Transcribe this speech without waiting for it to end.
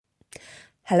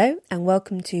Hello and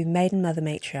welcome to Maiden, Mother,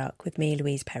 Matriarch with me,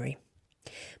 Louise Perry.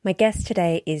 My guest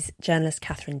today is journalist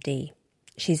Katherine D.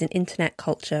 She's an internet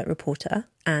culture reporter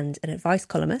and an advice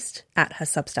columnist at her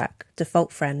Substack,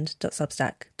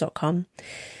 defaultfriend.substack.com.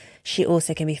 She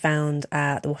also can be found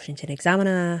at the Washington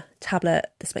Examiner, Tablet,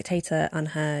 The Spectator,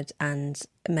 Unheard, and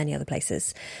many other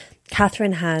places.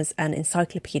 Katherine has an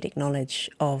encyclopedic knowledge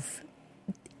of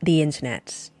the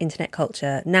internet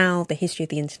culture, now the history of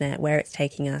the internet, where it's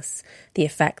taking us, the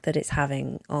effect that it's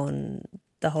having on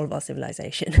the whole of our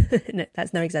civilization. No,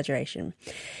 that's no exaggeration.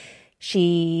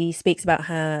 She speaks about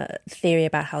her theory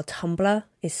about how Tumblr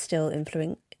is still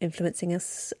influencing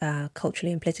us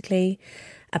culturally and politically,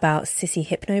 about sissy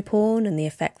hypno-porn and the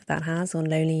effect that has on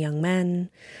lonely young men,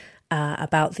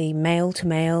 about the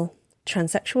male-to-male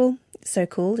transsexual,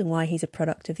 so-called, and why he's a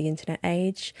product of the internet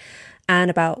age, and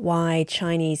about why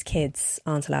Chinese kids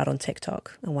aren't allowed on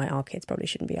TikTok and why our kids probably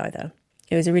shouldn't be either.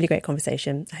 It was a really great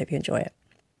conversation. I hope you enjoy it.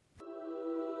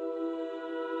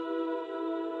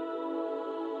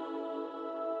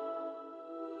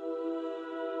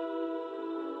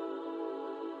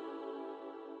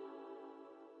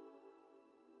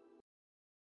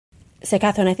 So,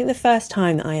 Katherine, I think the first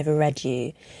time that I ever read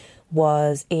you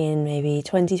was in maybe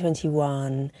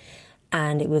 2021,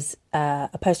 and it was a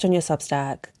post on your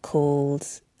Substack called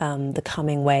The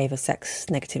Coming Wave of Sex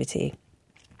Negativity,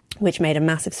 which made a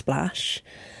massive splash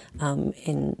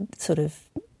in sort of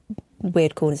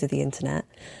weird corners of the internet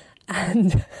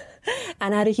and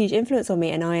had a huge influence on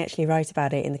me. And I actually write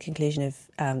about it in the conclusion of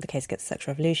The Case Against the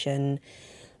Sexual Revolution,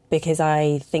 because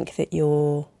I think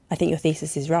your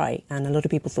thesis is right, and a lot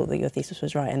of people thought that your thesis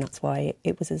was right, and that's why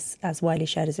it was as widely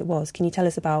shared as it was. Can you tell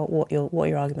us about what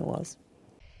your argument was?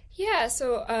 Yeah,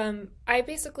 so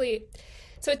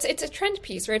it's a trend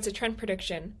piece, right? It's a trend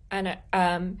prediction, and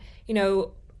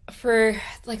for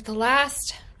like the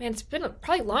last, it's been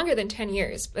probably longer than 10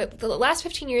 years, but the last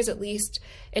 15 years at least,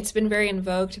 it's been very in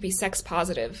vogue to be sex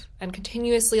positive and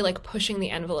continuously like pushing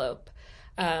the envelope.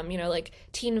 Like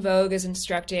Teen Vogue is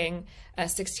instructing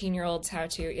 16-year-olds how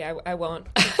to, I won't,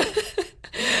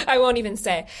 I won't even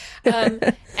say.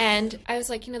 And I was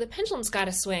like, the pendulum's got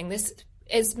to swing. This,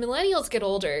 as millennials get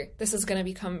older, this is going to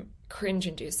become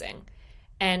cringe-inducing.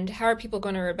 And how are people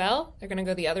going to rebel? They're going to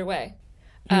go the other way.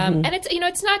 And it's,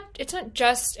 it's not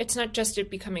just it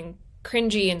becoming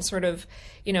cringy and sort of,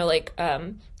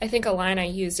 I think a line I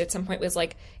used at some point was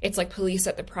like, it's like police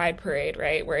at the Pride Parade,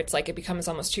 right? Where it's like it becomes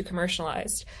almost too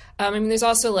commercialized. There's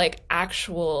also like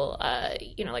actual,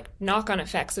 like knock-on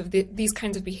effects of these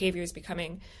kinds of behaviors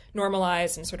becoming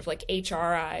normalized and sort of like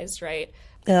HRized, right?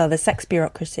 Oh, the sex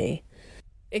bureaucracy.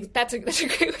 That's a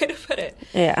great way to put it.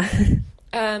 Yeah.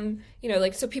 So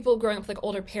people growing up with like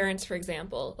older parents, for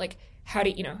example, like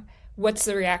what's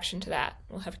the reaction to that?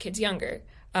 We'll have kids younger.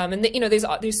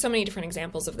 There's so many different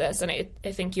examples of this, and I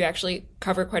think you actually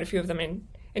cover quite a few of them in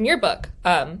your book.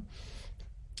 So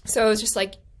it's just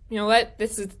like, you know what,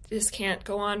 this can't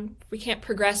go on. We can't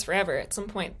progress forever. At some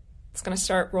point, it's going to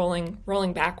start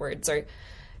rolling backwards. Or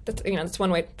that's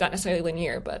one way, not necessarily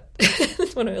linear, but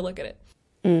that's one way to look at it.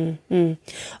 Mm-hmm.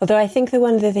 Although I think that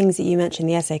one of the things that you mentioned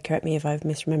in the essay, correct me if I'm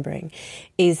misremembering,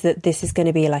 is that this is going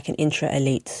to be like an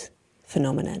intra-elite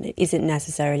phenomenon. It isn't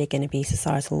necessarily going to be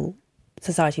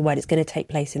society-wide. It's going to take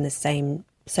place in the same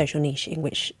social niche in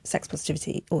which sex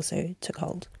positivity also took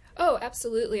hold. Oh,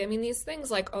 absolutely. I mean, these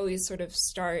things like always sort of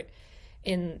start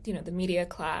in, the media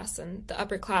class and the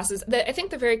upper classes. I think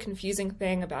the very confusing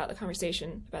thing about the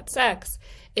conversation about sex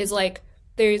is like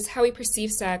there's how we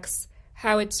perceive sex,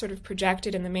 how it's sort of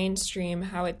projected in the mainstream,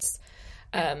 how it's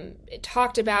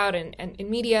talked about and in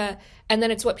media, and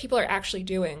then it's what people are actually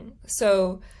doing.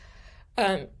 So,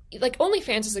 like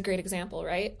OnlyFans is a great example,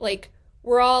 right? Like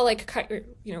we're all like,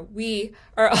 we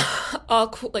are all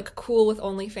cool with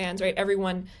OnlyFans, right?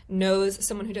 Everyone knows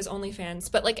someone who does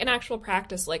OnlyFans, but like in actual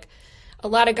practice, like a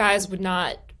lot of guys would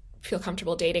not feel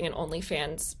comfortable dating an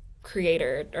OnlyFans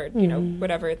creator or,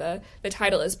 whatever the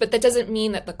title is. But that doesn't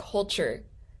mean that the culture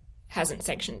hasn't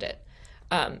sanctioned it.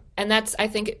 And that's, I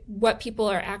think, what people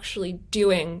are actually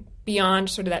doing beyond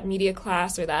sort of that media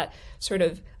class or that sort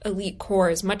of elite core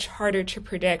is much harder to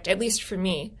predict, at least for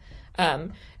me.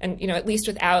 And, at least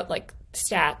without like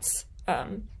stats,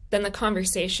 than the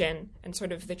conversation and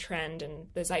sort of the trend and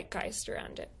the zeitgeist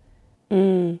around it.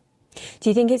 Do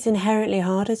you think it's inherently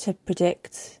harder to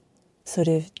predict sort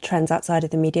of trends outside of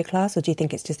the media class, or do you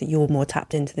think it's just that you're more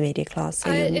tapped into the media class,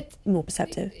 so you're more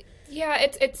perceptive? Yeah,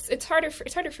 it's harder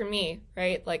for me,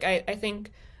 right? Like I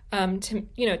think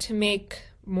to make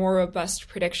more robust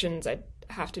predictions, I'd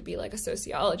have to be like a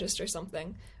sociologist or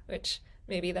something, which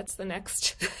maybe that's the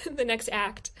next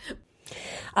act.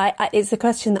 It's a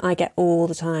question that I get all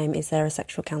the time. Is there a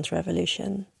sexual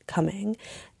counter-revolution coming?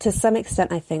 To some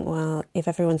extent, I think, well, if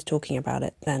everyone's talking about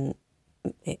it, then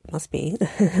it must be.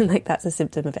 Like, that's a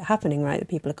symptom of it happening, right? That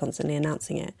people are constantly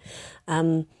announcing it.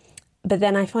 But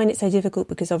then I find it so difficult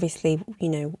because obviously, you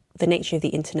know, the nature of the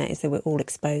internet is that we're all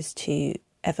exposed to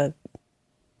ever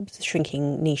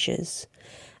shrinking niches.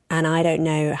 And I don't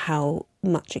know how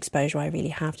much exposure I really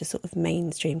have to sort of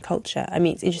mainstream culture. I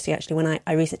mean, it's interesting, actually, when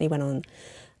I recently went on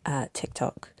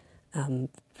TikTok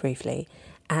briefly.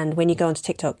 And when you go onto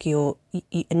TikTok, you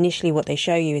initially what they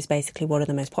show you is basically what are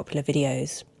the most popular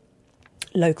videos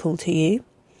local to you.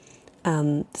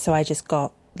 So I just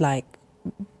got like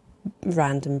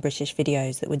random British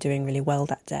videos that were doing really well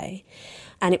that day.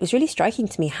 And it was really striking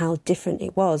to me how different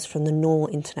it was from the normal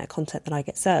internet content that I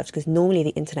get served, because normally the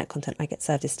internet content I get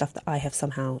served is stuff that I have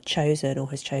somehow chosen or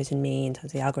has chosen me in terms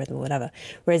of the algorithm or whatever.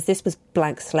 Whereas this was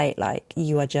blank slate, like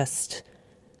you are just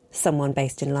someone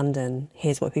based in London,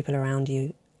 here's what people around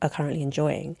you are currently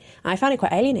enjoying. And I found it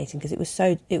quite alienating because it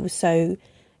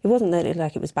wasn't that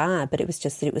it was bad, but it was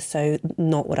just that it was so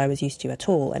not what I was used to at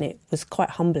all. And it was quite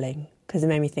humbling because it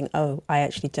made me think, oh, I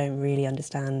actually don't really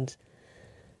understand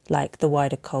like the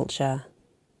wider culture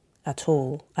at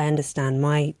all. I understand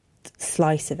my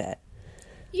slice of it.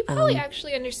 You probably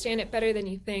actually understand it better than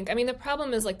you think. I mean, the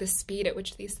problem is like the speed at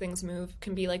which these things move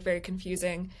can be like very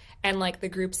confusing, and like the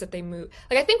groups that they move.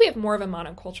 Like, I think we have more of a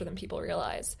monoculture than people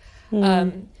realize.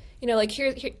 You know, like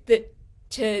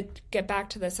to get back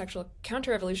to the sexual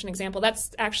counter-revolution example,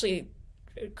 that's actually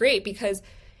great because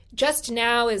just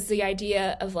now is the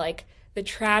idea of like the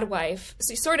trad wife.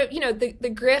 So sort of, you know, the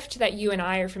grift that you and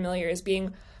I are familiar with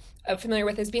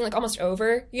as being like almost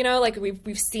over, you know, like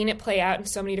we've seen it play out in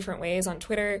so many different ways on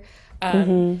Twitter.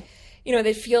 You know,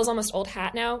 that feels almost old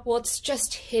hat now. Well, it's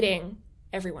just hitting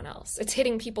everyone else. It's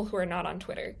hitting people who are not on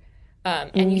Twitter.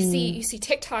 And you see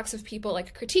TikToks of people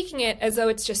like critiquing it as though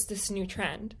it's just this new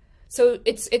trend. So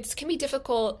it can be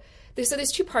difficult. So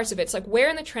there's two parts of it. It's like, where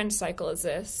in the trend cycle is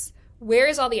this? Where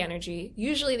is all the energy?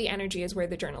 Usually the energy is where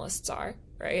the journalists are,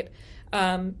 right?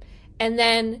 And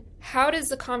then how does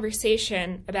the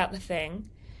conversation about the thing,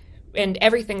 and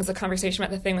everything's a conversation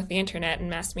about the thing with the internet and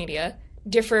mass media,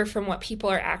 differ from what people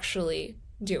are actually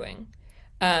doing?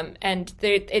 And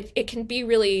it can be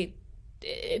really,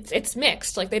 it's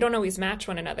mixed. Like, they don't always match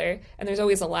one another, and there's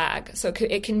always a lag. So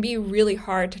it can be really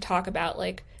hard to talk about,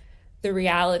 like, the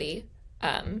reality.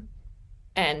 And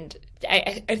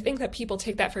I think that people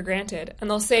take that for granted, and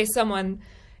they'll say someone,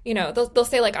 you know, they'll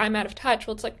say like, I'm out of touch.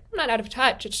 Well, it's like, I'm not out of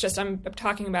touch. It's just I'm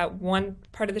talking about one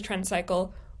part of the trend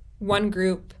cycle, one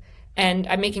group, and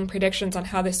I'm making predictions on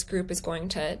how this group is going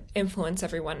to influence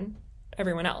everyone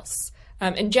else.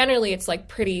 And generally, it's like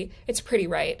pretty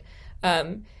right.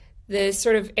 The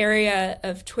sort of area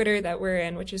of Twitter that we're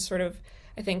in, which is sort of,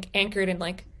 I think, anchored in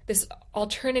like this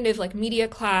alternative like media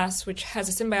class, which has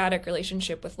a symbiotic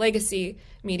relationship with legacy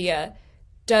media,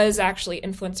 does actually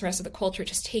influence the rest of the culture. It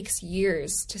just takes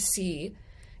years to see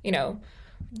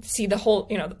the whole,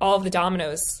 you know, all of the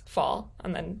dominoes fall.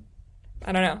 And then,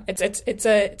 I don't know,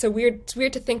 it's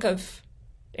weird to think of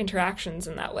interactions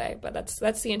in that way, but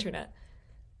that's the internet.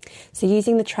 So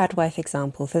using the trad wife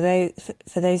example, for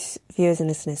those viewers and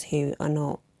listeners who are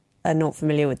not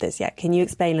familiar with this yet, can you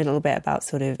explain a little bit about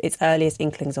sort of its earliest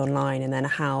inklings online and then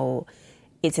how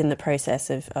it's in the process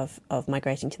of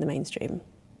migrating to the mainstream?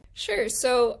 Sure.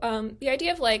 So the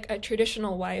idea of like a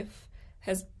traditional wife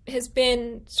has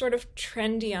been sort of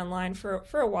trendy online for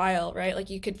a while, right? Like,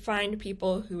 you could find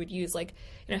people who would use like,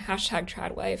 you know, hashtag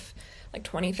trad wife, like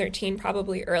 2013,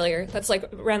 probably earlier. That's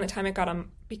like around the time it got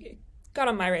on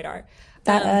my radar.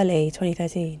 That early,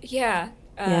 2013. Yeah.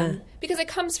 Because it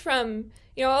comes from,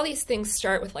 you know, all these things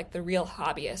start with like the real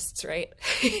hobbyists, right?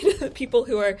 People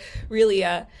who are really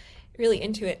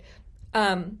into it.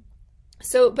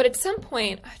 But at some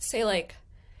point, I'd say like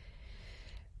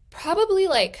probably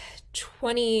like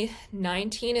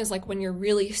 2019 is like when you're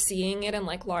really seeing it in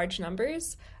like large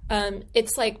numbers.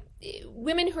 It's like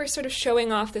women who are sort of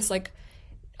showing off this like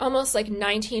almost like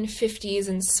 1950s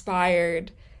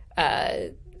inspired,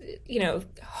 you know,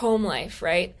 home life,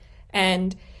 right?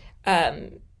 And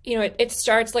you know, it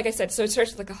starts, like I said, so it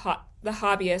starts with like the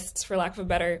hobbyists, for lack of a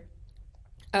better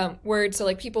word. So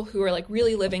like people who are like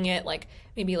really living it, like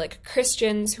maybe like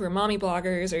Christians who are mommy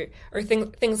bloggers or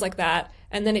things like that.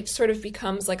 And then it sort of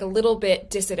becomes like a little bit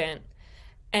dissident.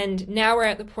 And now we're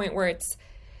at the point where it's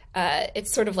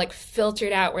sort of like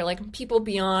filtered out, where like people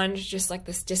beyond just like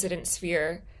this dissident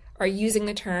sphere are using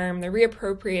the term, they're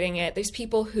reappropriating it. There's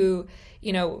people who,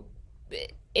 you know,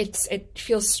 it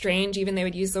feels strange even they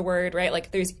would use the word, right?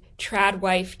 Like there's trad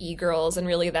wife e-girls, and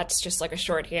really that's just like a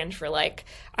shorthand for like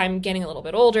I'm getting a little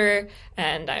bit older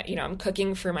and I'm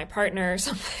cooking for my partner or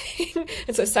something.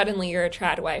 And so suddenly you're a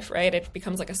trad wife, right? It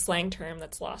becomes like a slang term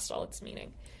that's lost all its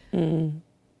meaning.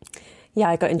 Yeah,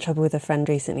 I got in trouble with a friend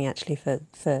recently, actually,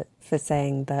 for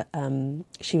saying that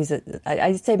she was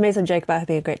I made some joke about her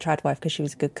being a great trad wife because she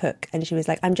was a good cook, and she was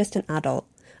like, "I'm just an adult.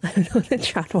 I'm not a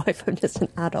trad wife. I'm just an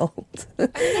adult."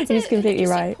 He's completely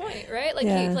right. Point, right? Like,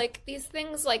 like these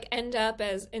things like end up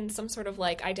as in some sort of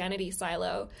like identity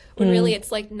silo when really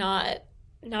it's like not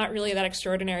really that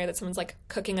extraordinary that someone's like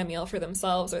cooking a meal for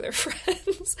themselves or their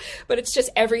friends, but it's just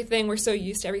everything. We're so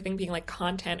used to everything being like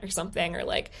content or something, or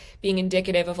like being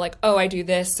indicative of like, oh, I do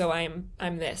this, so I'm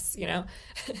this,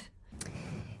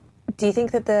 Do you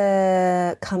think that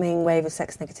the coming wave of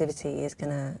sex negativity is going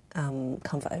to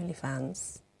come for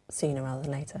OnlyFans sooner rather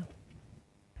than later?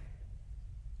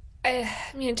 I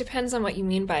mean, it depends on what you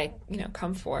mean by,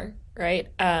 come for, right?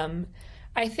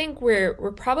 I think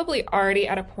we're probably already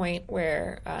at a point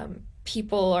where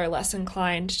people are less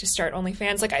inclined to start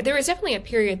OnlyFans. Like, there was definitely a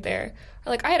period there.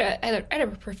 Like, I had a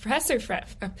professor friend.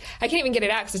 I can't even get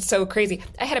it out because it's so crazy.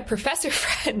 I had a professor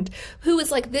friend who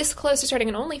was like this close to starting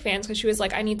an OnlyFans because she was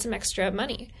like, I need some extra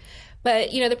money.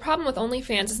 But the problem with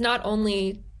OnlyFans is not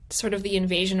only sort of the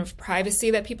invasion of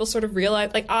privacy that people sort of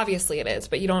realize. Like, obviously it is,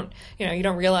 but you don't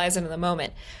realize it in the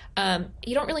moment.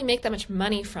 You don't really make that much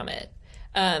money from it.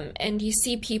 And you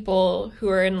see people who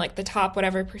are in like the top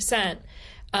whatever percent,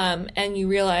 and you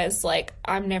realize like,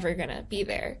 I'm never gonna be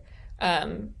there.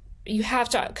 You have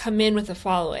to come in with a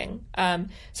following.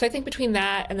 So I think between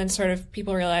that and then sort of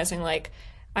people realizing like,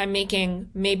 I'm making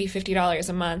maybe $50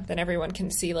 a month and everyone can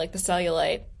see like the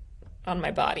cellulite on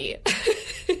my body.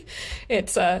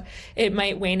 It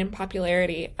might wane in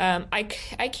popularity.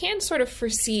 I can sort of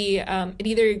foresee it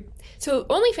either. So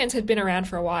OnlyFans had been around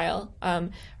for a while. I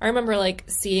remember like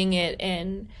seeing it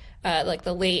in like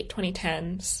the late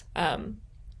 2010s.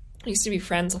 I used to be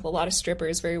friends with a lot of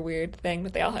strippers, very weird thing,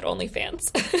 but they all had OnlyFans.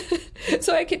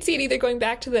 So I could see it either going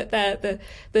back to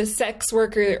the sex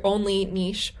worker only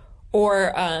niche,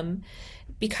 or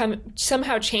become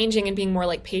somehow changing and being more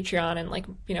like Patreon and like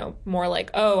more like,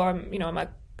 oh, I'm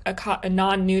a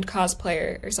non-nude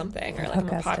cosplayer or something, or like I'm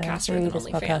a podcaster with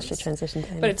OnlyFans. To transition to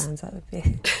OnlyFans, that would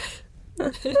be.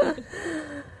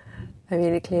 I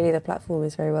mean, clearly the platform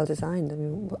is very well designed. I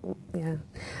mean, yeah.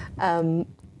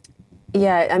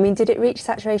 Yeah, I mean, did it reach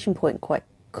saturation point quite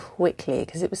quickly?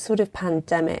 Because it was sort of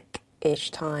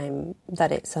pandemic-ish time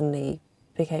that it suddenly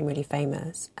became really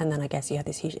famous. And then I guess you had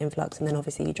this huge influx, and then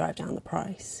obviously you drive down the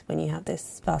price when you have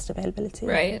this vast availability.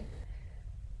 Right.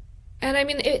 And I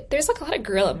mean, there's like a lot of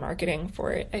guerrilla marketing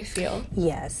for it, I feel.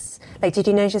 Yes. Like, did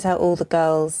you notice how all the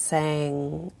girls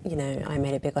saying, I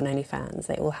made it big on OnlyFans,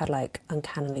 they all had like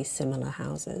uncannily similar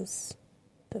houses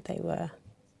that they were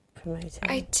promoting?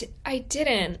 I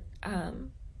didn't.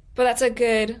 But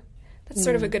that's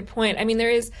sort of a good point. I mean,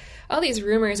 there is all these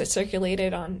rumors that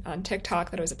circulated on TikTok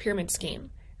that it was a pyramid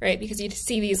scheme, right? Because you'd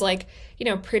see these like,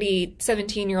 pretty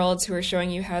 17-year-olds who are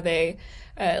showing you how they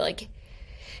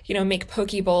make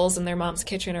poke bowls in their mom's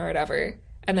kitchen or whatever.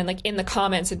 And then like in the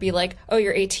comments it'd be like, oh,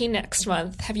 you're 18 next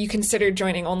month. Have you considered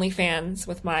joining OnlyFans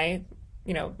with my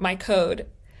code?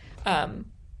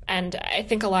 And I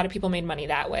think a lot of people made money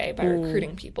that way by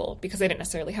recruiting people because they didn't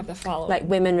necessarily have the following. Like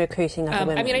women recruiting other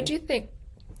women. I mean, I do think,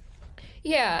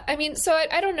 yeah. I mean, so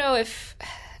I don't know if,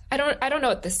 I don't know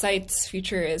what the site's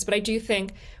future is, but I do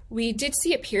think we did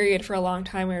see a period for a long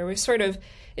time where it started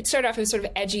off as sort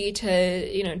of edgy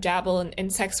to, dabble in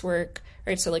sex work,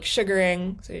 right? So like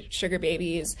sugaring, so sugar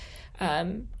babies,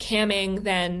 camming,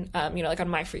 then, like on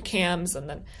My Free Cams, and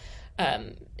then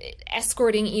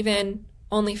escorting even,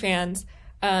 OnlyFans.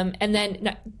 And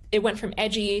then it went from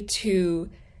edgy to,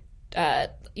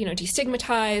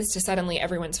 destigmatized to suddenly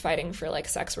everyone's fighting for like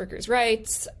sex workers'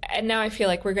 rights. And now I feel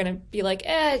like we're going to be like,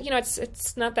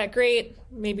 it's not that great.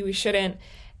 Maybe we shouldn't.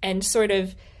 And sort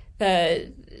of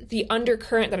the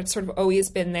undercurrent that had sort of always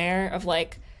been there of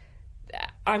like,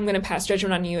 I'm going to pass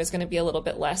judgment on you is going to be a little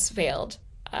bit less veiled.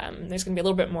 There's going to be a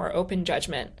little bit more open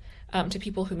judgment to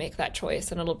people who make that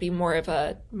choice, and it'll be more of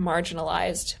a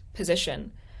marginalized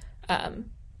position.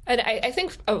 And I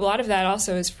think a lot of that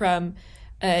also is from,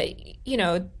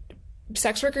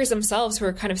 sex workers themselves who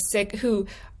are kind of sick, who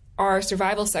are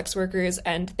survival sex workers,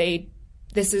 and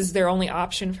this is their only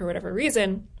option for whatever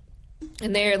reason.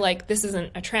 And they're like, this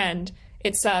isn't a trend.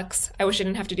 It sucks. I wish I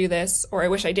didn't have to do this, or I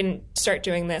wish I didn't start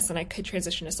doing this and I could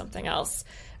transition to something else.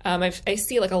 I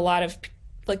see like a lot of,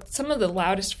 like some of the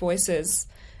loudest voices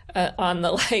on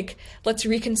the like, let's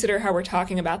reconsider how we're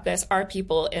talking about this are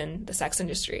people in the sex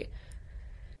industry.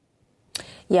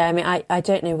 Yeah, I mean, I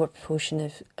don't know what proportion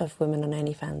of women on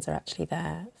OnlyFans are actually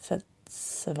there for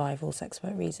survival sex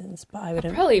work reasons, but I would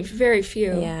Probably very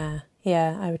few. Yeah,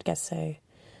 I would guess so.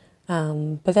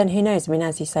 But then who knows? I mean,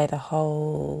 as you say, the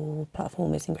whole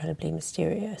platform is incredibly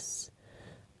mysterious,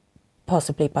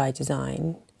 possibly by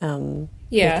design.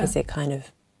 Because it kind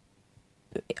of,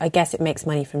 I guess it makes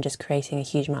money from just creating a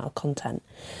huge amount of content.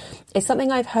 It's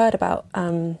something I've heard about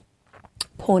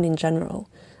porn in general,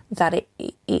 that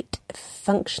it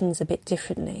functions a bit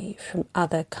differently from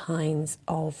other kinds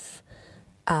of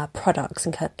products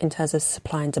in terms of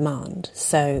supply and demand.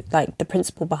 So, like the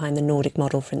principle behind the Nordic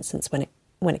model, for instance,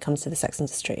 when it comes to the sex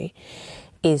industry,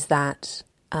 is that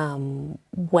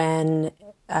when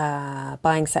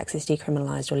buying sex is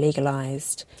decriminalised or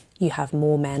legalised, you have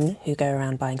more men who go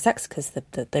around buying sex because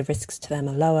the risks to them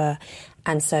are lower,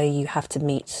 and so you have to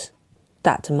meet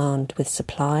that demand with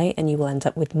supply, and you will end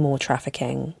up with more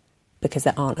trafficking because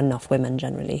there aren't enough women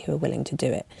generally who are willing to do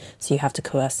it. So you have to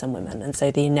coerce some women, and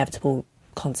so the inevitable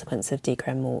consequence of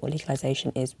decrim or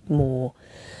legalisation is more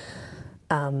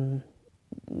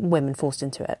women forced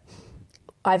into it.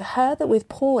 I've heard that with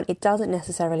porn it doesn't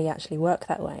necessarily actually work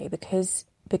that way because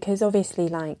obviously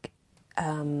like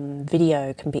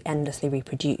video can be endlessly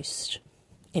reproduced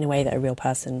in a way that a real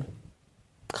person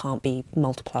can't be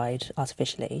multiplied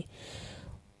artificially.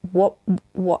 What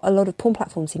a lot of porn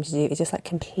platforms seem to do is just like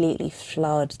completely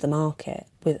flood the market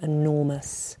with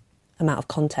enormous amount of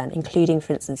content, including,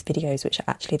 for instance, videos which are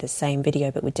actually the same video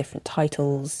but with different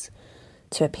titles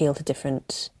to appeal to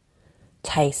different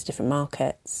tastes, different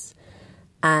markets.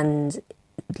 And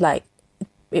like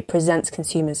it presents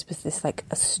consumers with this like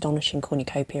astonishing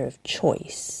cornucopia of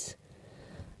choice.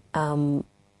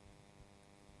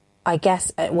 I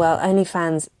guess, well,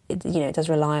 OnlyFans, it does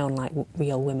rely on like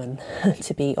real women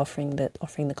to be offering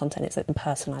the content. It's like the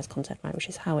personalised content, right, which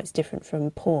is how it's different from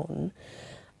porn.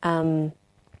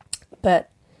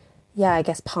 But yeah, I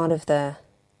guess part of the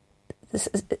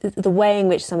way in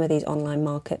which some of these online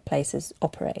marketplaces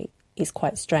operate is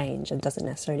quite strange and doesn't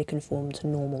necessarily conform to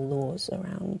normal laws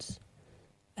around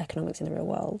economics in the real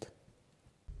world.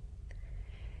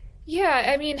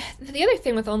 Yeah, I mean, the other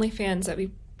thing with OnlyFans that we,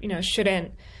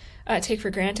 shouldn't take for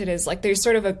granted is like there's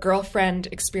sort of a girlfriend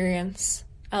experience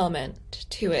element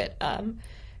to it.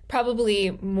 Probably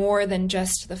more than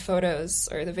just the photos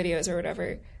or the videos or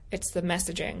whatever. It's the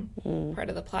messaging part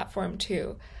of the platform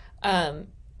too. And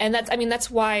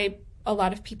that's why a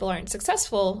lot of people aren't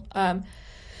successful.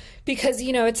 Because,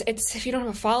 it's if you don't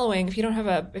have a following, if you don't have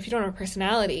a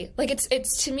personality, like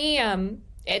it's to me,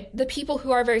 the people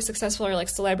who are very successful are like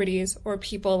celebrities or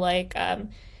people like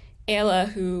Ayla,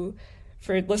 who,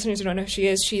 for listeners who don't know who she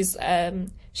is,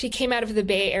 she came out of the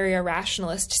Bay Area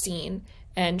rationalist scene,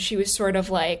 and she was sort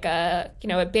of like a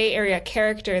Bay Area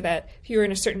character that if you were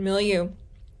in a certain milieu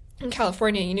in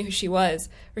California, you knew who she was,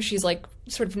 where she's like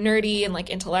sort of nerdy and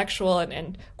like intellectual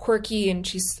and quirky, and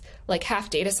she's like half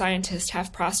data scientist,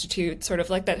 half prostitute, sort of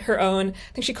like that her own,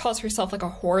 I think she calls herself like a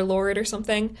whore lord or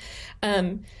something.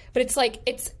 But it's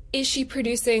like, is she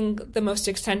producing the most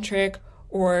eccentric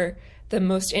or the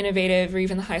most innovative or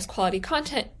even the highest quality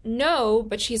content? No,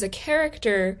 but she's a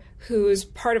character who's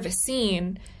part of a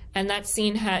scene, and that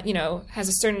scene has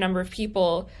a certain number of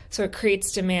people, so it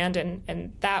creates demand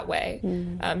and that way.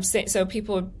 So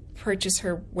people would purchase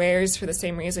her wares for the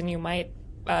same reason you might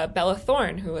Bella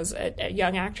Thorne, who was a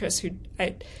young actress who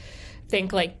I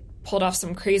think like pulled off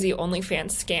some crazy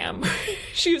OnlyFans scam.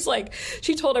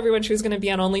 She told everyone she was going to be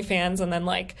on OnlyFans, and then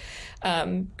like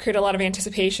created a lot of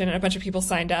anticipation, and a bunch of people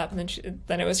signed up, and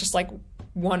then it was just like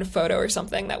one photo or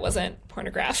something that wasn't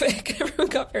pornographic. Everyone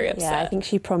got very upset. Yeah, I think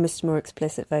she promised more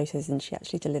explicit photos than she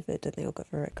actually delivered, and they all got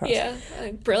very cross. Yeah,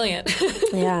 brilliant.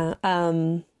 Yeah.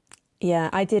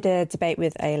 I did a debate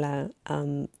with Ayla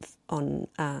on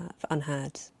for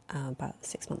Unheard about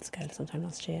 6 months ago, sometime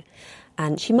last year,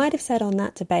 and she might have said on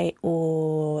that debate,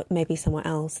 or maybe somewhere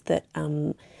else, that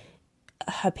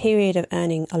her period of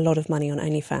earning a lot of money on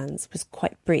OnlyFans was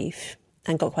quite brief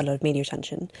and got quite a lot of media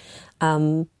attention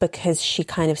because she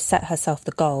kind of set herself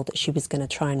the goal that she was going to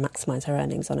try and maximise her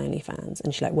earnings on OnlyFans,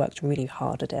 and she like worked really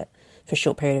hard at it for a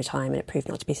short period of time, and it proved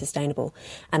not to be sustainable.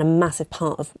 And a massive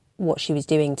part of what she was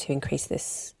doing to increase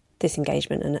this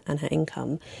engagement and her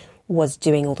income was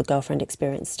doing all the girlfriend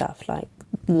experience stuff, like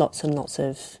lots and lots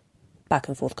of back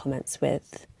and forth comments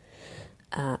with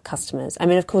customers. I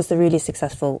mean, of course, the really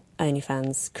successful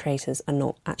OnlyFans creators are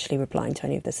not actually replying to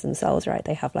any of this themselves, right?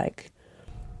 They have like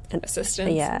an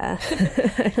assistant, yeah,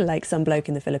 like some bloke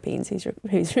in the Philippines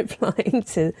who's replying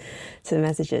to the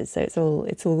messages. So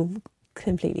it's all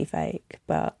completely fake.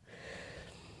 But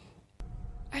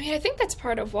I mean, I think that's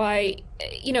part of why,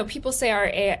 people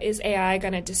say is AI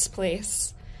going to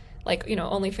displace, like,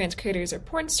 OnlyFans creators or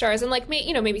porn stars? And, like,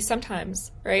 maybe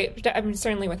sometimes, right? I mean,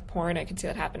 certainly with porn, I can see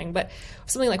that happening. But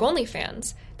something like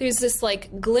OnlyFans, there's this,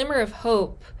 like, glimmer of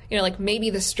hope, like, maybe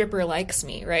the stripper likes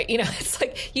me, right? It's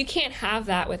like, you can't have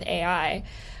that with AI.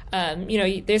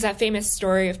 There's that famous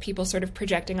story of people sort of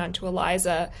projecting onto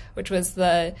Eliza, which was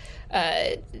it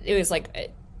was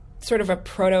like sort of a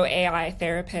proto-AI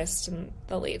therapist in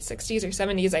the late 60s or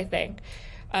 70s, I think.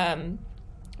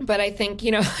 But I think,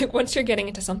 like once you're getting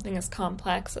into something as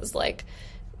complex as like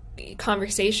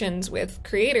conversations with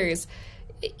creators,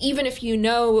 even if you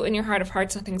know in your heart of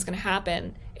hearts nothing's going to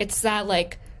happen, it's that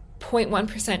like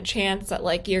 0.1% chance that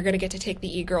like you're going to get to take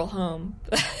the e-girl home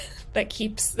that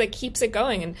keeps it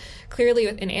going. And clearly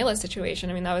in Ayla's situation,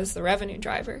 I mean, that was the revenue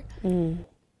driver. And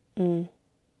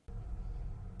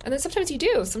then sometimes you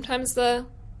do. Sometimes the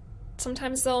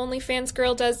OnlyFans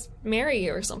girl does marry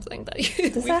you or something.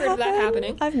 We've heard of that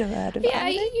happening. I've never heard of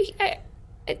that. Yeah,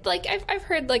 I've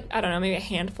heard like, I don't know, maybe a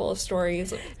handful of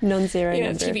stories. Non-zero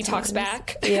number TV of talks times.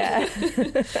 back. Yeah.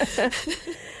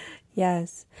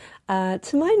 Yes.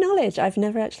 To my knowledge, I've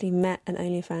never actually met an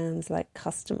OnlyFans like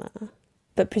customer,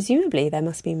 but presumably there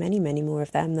must be many, many more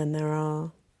of them than there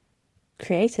are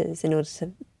creators in order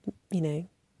to,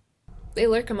 They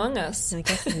lurk among us. I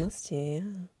guess they must do, yeah.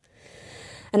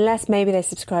 Unless maybe they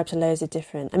subscribe to loads of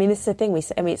different... I mean, this is the thing.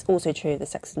 It's also true of the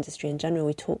sex industry in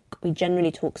general. We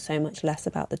generally talk so much less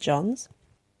about the Johns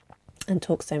and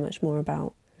talk so much more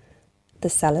about the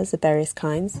sellers of various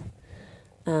kinds.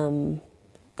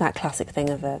 That classic thing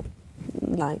of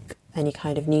like any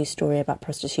kind of news story about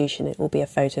prostitution, it will be a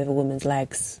photo of a woman's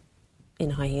legs in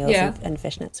high heels and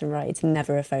fishnets and right. It's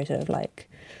never a photo of like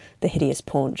the hideous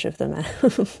paunch of the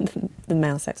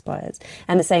male sex buyers.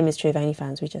 And the same is true of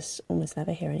OnlyFans. We just almost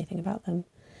never hear anything about them.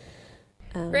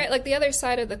 Right, like the other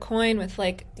side of the coin with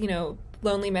like,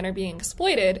 lonely men are being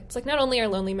exploited. It's like not only are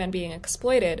lonely men being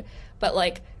exploited, but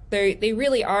like they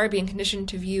really are being conditioned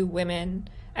to view women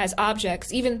as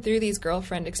objects, even through these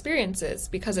girlfriend experiences,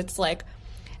 because it's like,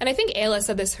 and I think Ayla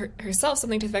said this herself,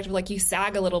 something to the effect of like, you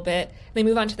sag a little bit, they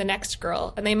move on to the next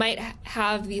girl, and they might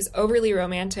have these overly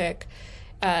romantic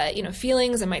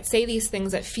feelings and might say these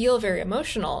things that feel very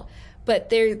emotional,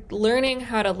 but they're learning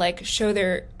how to like show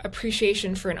their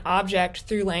appreciation for an object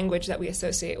through language that we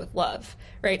associate with love,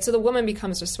 right? So the woman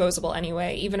becomes disposable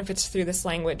anyway, even if it's through this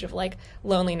language of like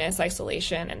loneliness,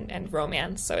 isolation, and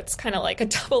romance. So it's kind of like a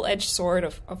double-edged sword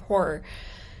of horror.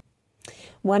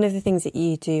 One of the things that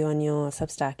you do on your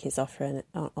Substack is offer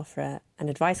an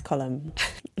advice column.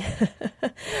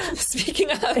 Speaking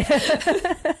of...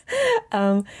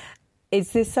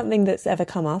 Is this something that's ever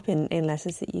come up in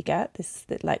letters that you get?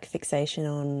 That like fixation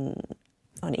on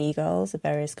e-girls of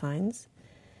various kinds?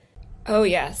 Oh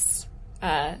yes,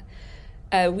 we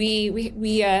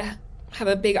have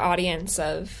a big audience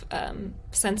of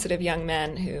sensitive young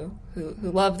men who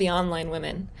love the online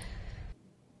women.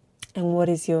 And what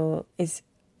is am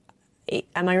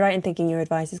I right in thinking your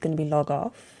advice is going to be log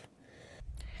off?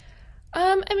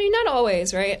 I mean, not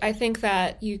always, right? I think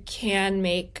that you can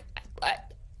make.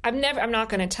 I'm not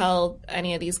going to tell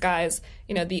any of these guys,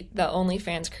 the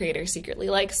OnlyFans creator secretly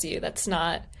likes you. That's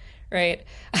not right.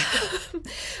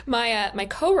 My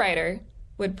co-writer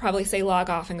would probably say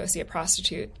log off and go see a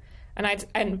prostitute.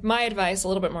 And my advice, a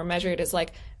little bit more measured, is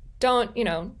like, don't,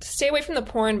 stay away from the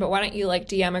porn, but why don't you like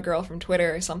DM a girl from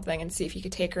Twitter or something and see if you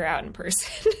could take her out in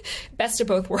person. Best of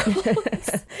both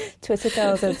worlds. Twitter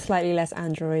girls are slightly less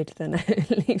Android than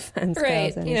OnlyFans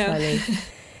girls. Slightly.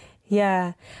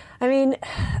 Yeah. I mean,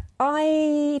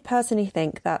 I personally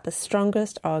think that the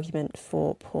strongest argument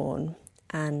for porn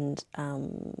and,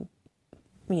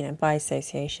 by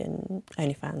association,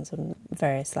 OnlyFans and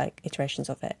various like iterations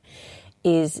of it,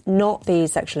 is not the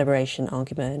sexual liberation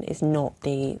argument, is not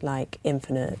the like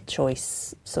infinite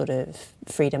choice sort of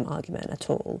freedom argument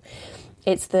at all.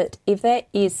 It's that if there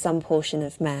is some portion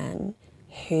of men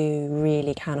who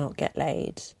really cannot get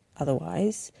laid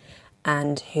otherwise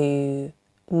and who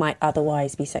might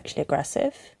otherwise be sexually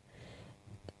aggressive,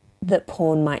 that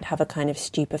porn might have a kind of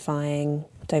stupefying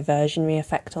diversionary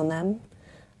effect on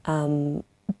them.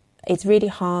 It's really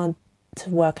hard to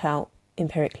work out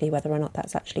empirically whether or not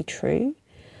that's actually true.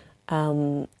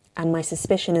 And my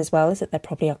suspicion as well is that there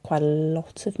probably are quite a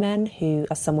lot of men who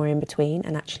are somewhere in between,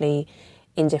 and actually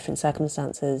in different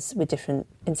circumstances with different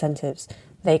incentives,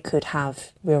 they could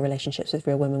have real relationships with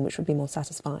real women which would be more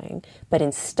satisfying, but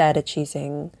instead are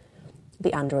choosing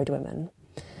the android women,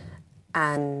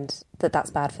 and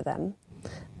that's bad for them.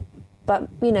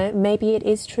 But maybe it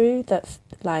is true that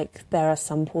like there are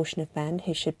some portion of men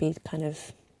who should be kind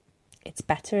of it's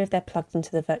better if they're plugged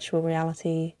into the virtual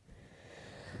reality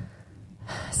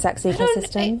sex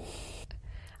ecosystem?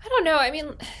 I don't know. I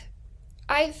mean,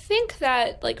 I think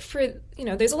that, like, for, you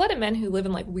know, there's a lot of men who live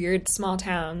in, like, weird small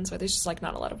towns where there's just, like,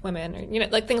 not a lot of women, or, you know,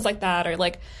 like, things like that, or,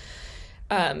 like,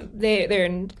 they're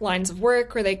in lines of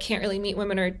work where they can't really meet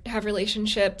women or have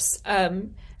relationships.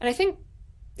 And I think,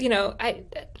 you know, I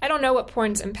don't know what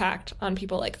porn's impact on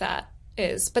people like that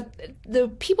is, but the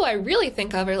people I really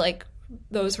think of are, like,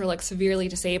 those who are, like, severely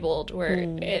disabled, where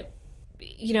it,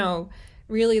 you know,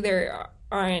 really there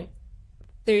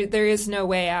is no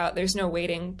way out. There's no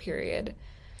waiting period.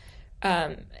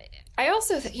 I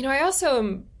also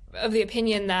am of the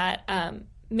opinion that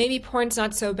maybe porn's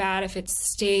not so bad if it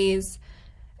stays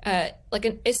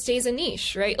it stays a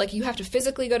niche, right? Like, you have to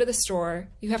physically go to the store,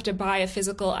 you have to buy a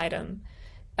physical item,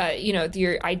 you know,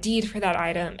 you're ID'd for that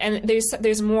item, and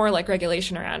there's more, like,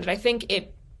 regulation around it. I think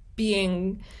it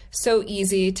being so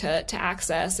easy to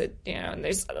access it, you know, and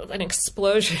there's an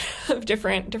explosion of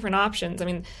different options. I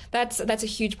mean, that's a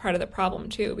huge part of the problem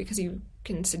too, because you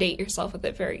can sedate yourself with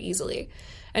it very easily.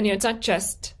 And, you know, it's not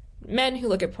just men who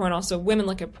look at porn, also women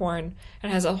look at porn,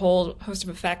 and it has a whole host of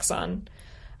effects on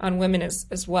women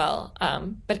as well.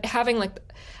 But having, like,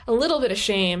 a little bit of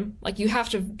shame, like, you have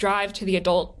to drive to the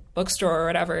adult bookstore or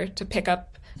whatever to pick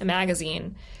up a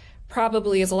magazine,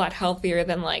 probably is a lot healthier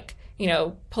than, like, you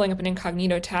know, pulling up an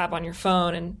incognito tab on your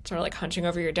phone and sort of, like, hunching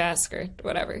over your desk or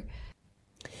whatever.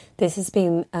 This has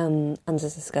been under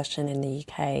discussion in the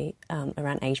UK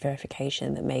around age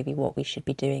verification, that maybe what we should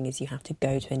be doing is you have to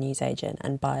go to a newsagent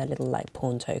and buy a little, like,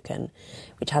 porn token,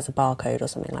 which has a barcode or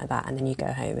something like that, and then you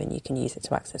go home and you can use it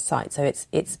to access sites. So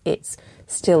it's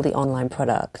still the online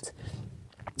product,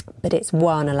 but it's,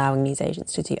 one, allowing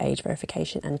newsagents to do age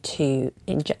verification, and two,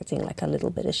 injecting, like, a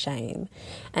little bit of shame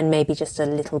and maybe just a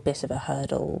little bit of a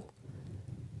hurdle.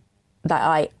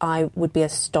 That I would be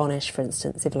astonished, for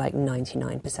instance, if, like,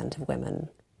 99% of women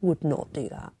would not do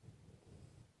that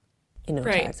in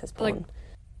order to access porn. Like,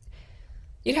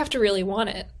 you'd have to really want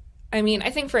it. I mean, I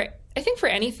think for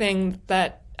anything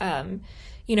that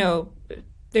you know,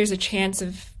 there's a chance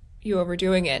of you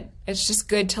overdoing it, it's just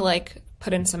good to, like,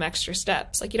 put in some extra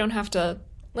steps. Like, you don't have to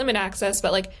limit access,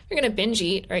 but, like, you're going to binge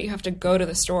eat, right? You have to go to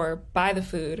the store, buy the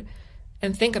food,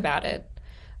 and think about it.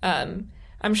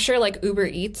 I'm sure, like, Uber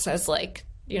Eats has, like,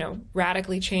 you know,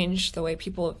 radically changed the way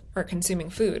people are consuming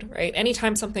food, right?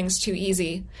 Anytime something's too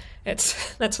easy, that's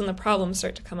when the problems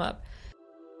start to come up.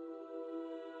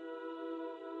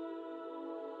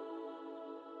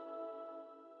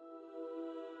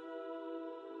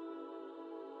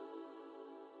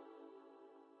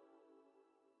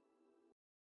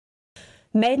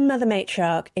 Maiden Mother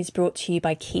Matriarch is brought to you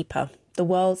by Keeper, the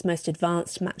world's most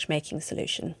advanced matchmaking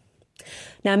solution.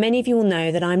 Now, many of you will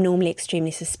know that I'm normally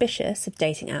extremely suspicious of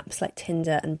dating apps like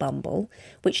Tinder and Bumble,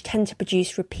 which tend to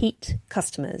produce repeat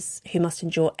customers who must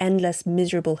endure endless,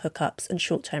 miserable hookups and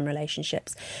short-term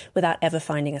relationships without ever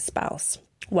finding a spouse.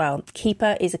 Well,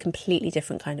 Keeper is a completely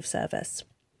different kind of service.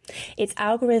 Its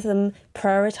algorithm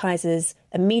prioritises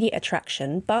immediate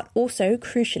attraction, but also,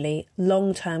 crucially,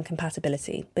 long-term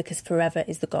compatibility, because forever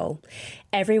is the goal.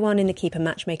 Everyone in the Keeper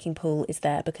matchmaking pool is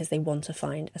there because they want to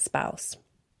find a spouse.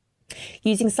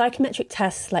 Using psychometric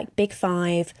tests like Big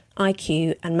Five,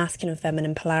 IQ, and masculine and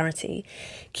feminine polarity,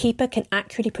 Keeper can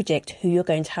accurately predict who you're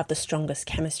going to have the strongest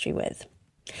chemistry with.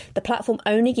 The platform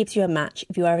only gives you a match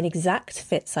if you are an exact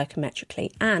fit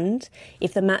psychometrically, and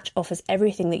if the match offers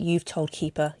everything that you've told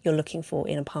Keeper you're looking for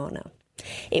in a partner.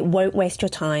 It won't waste your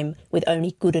time with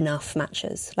only good enough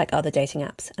matches like other dating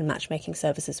apps and matchmaking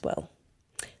services will.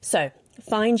 So,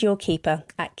 find your Keeper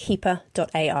at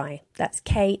keeper.ai. That's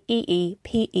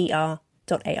KEEPER.ai.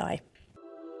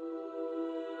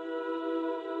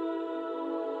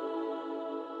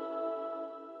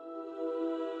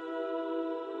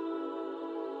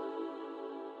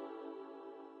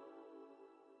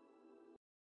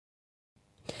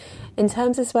 In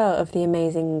terms as well of the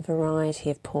amazing variety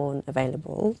of porn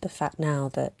available, the fact now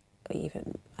that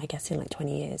even, I guess, in like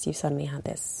 20 years, you've suddenly had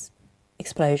this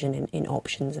explosion in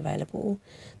options available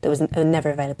that was never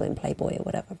available in Playboy or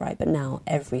whatever, right? But now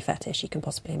every fetish you can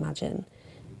possibly imagine,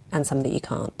 and some that you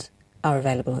can't, are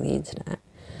available on the internet.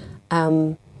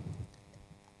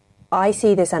 I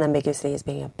see this unambiguously as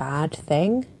being a bad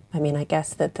thing. I mean, I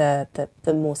guess that the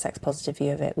more sex positive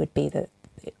view of it would be that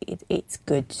it's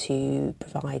good to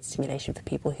provide stimulation for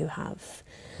people who have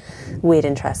weird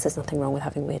interests. There's nothing wrong with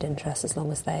having weird interests as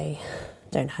long as they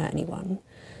don't hurt anyone.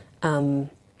 But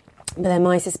then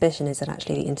my suspicion is that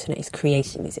actually the internet is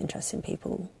creating these interests in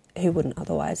people who wouldn't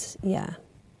otherwise,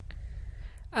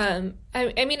 I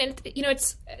mean,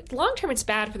 it's long term, it's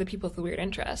bad for the people with the weird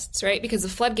interests, right? Because the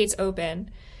floodgates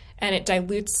open and it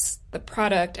dilutes the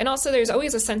product. And also there's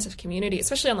always a sense of community,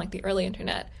 especially on like the early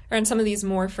internet or on some of these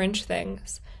more fringe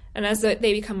things. And as they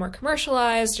become more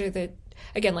commercialized or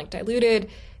again, like diluted,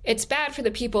 it's bad for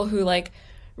the people who like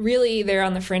really they're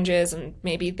on the fringes and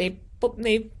maybe they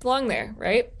belong there,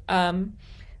 right?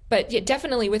 But yeah,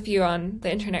 definitely with you on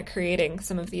the internet creating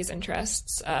some of these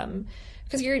interests,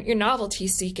 because you're novelty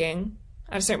seeking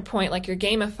at a certain point, like you're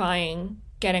gamifying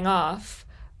getting off,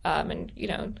 and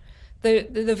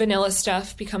the vanilla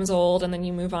stuff becomes old, and then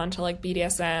you move on to like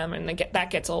BDSM, and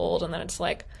that gets old, and then it's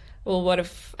like, well, what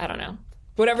if, I don't know,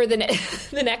 whatever the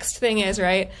next thing is,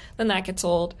 right? Then that gets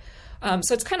old.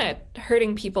 So it's kind of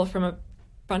hurting people from a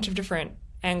bunch of different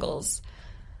angles.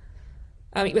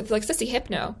 With like sissy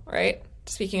hypno, right?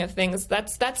 Speaking of things,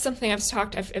 that's something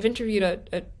I've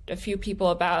interviewed a few people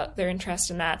about their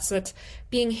interest in that. So it's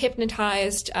being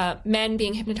hypnotized, men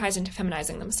being hypnotized into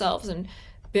feminizing themselves and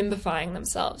bimbifying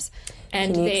themselves.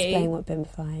 And can you explain what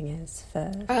bimbifying is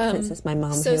for instance, my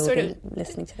mum who will be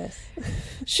listening to this?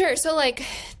 Sure. So like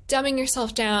dumbing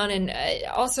yourself down and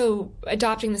also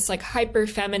adopting this like hyper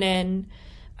feminine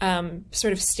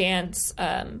sort of stance.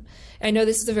 I know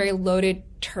this is a very loaded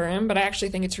term, but I actually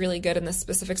think it's really good in this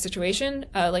specific situation,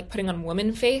 like putting on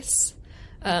woman face.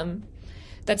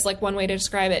 That's like one way to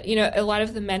describe it. A lot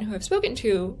of the men who I've spoken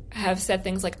to have said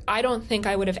things like, I don't think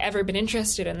I would have ever been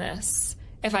interested in this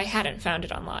if I hadn't found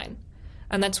it online.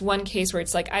 And that's one case where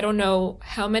it's like, I don't know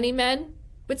how many men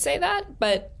would say that,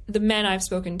 but the men I've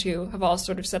spoken to have all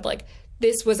sort of said like,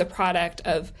 this was a product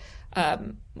of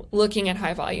looking at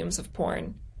high volumes of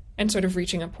porn and sort of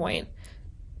reaching a point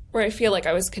where I feel like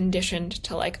I was conditioned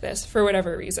to like this for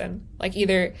whatever reason. Like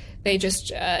either they just,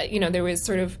 there was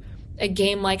sort of a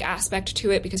game-like aspect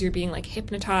to it because you're being like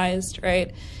hypnotized,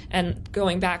 right? And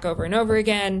going back over and over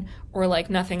again, or like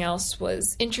nothing else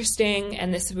was interesting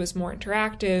and this was more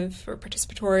interactive or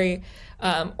participatory,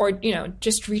 or,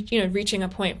 just reaching a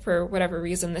point for whatever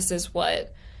reason. This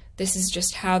is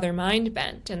just how their mind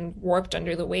bent and warped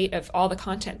under the weight of all the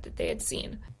content that they had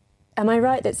seen. Am I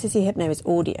right that sissy hypno is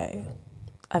audio?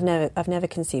 I've never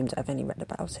consumed it. I've only read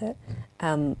about it.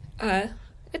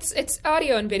 It's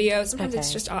audio and video. Sometimes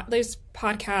it's just there's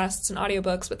podcasts and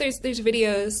audiobooks, but there's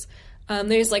videos.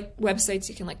 There's like websites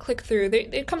you can like click through.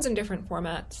 It comes in different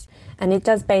formats. And it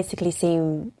does basically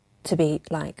seem to be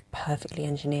like perfectly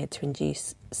engineered to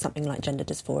induce something like gender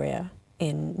dysphoria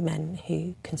in men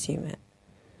who consume it.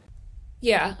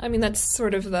 Yeah, I mean that's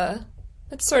sort of the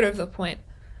point.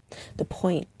 The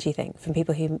point, do you think, from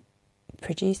people who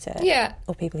produce it? Yeah.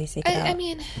 Or people who seek it out? I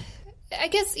mean, I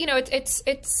guess,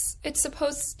 it's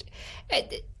supposed...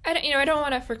 I don't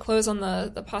want to foreclose on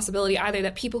the possibility either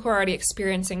that people who are already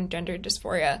experiencing gender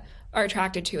dysphoria are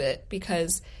attracted to it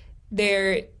because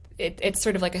it's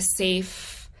sort of like a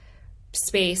safe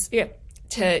space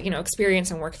to,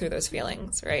 experience and work through those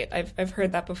feelings, right? I've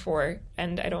heard that before,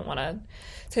 and I don't want to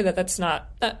say that that's not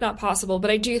possible,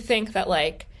 but I do think that,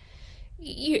 like,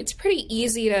 it's pretty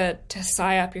easy to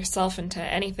sigh up yourself into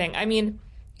anything. I mean,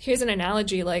 here's an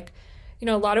analogy, like,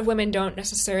 a lot of women don't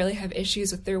necessarily have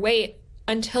issues with their weight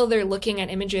until they're looking at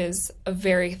images of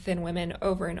very thin women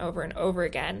over and over and over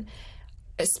again,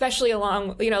 especially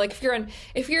along, like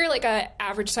if you're like a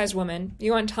average sized woman,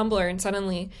 you go on Tumblr and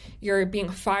suddenly you're being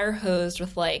fire hosed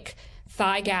with like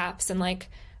thigh gaps and like,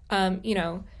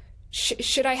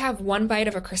 should I have one bite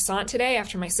of a croissant today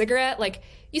after my cigarette? Like,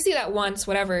 you see that once,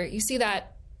 whatever. You see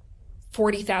that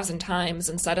 40,000 times,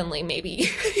 and suddenly maybe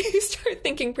you start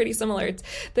thinking pretty similar.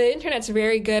 The internet's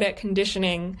very good at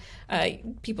conditioning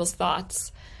people's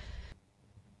thoughts.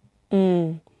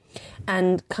 And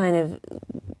kind of,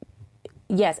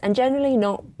 yes, and generally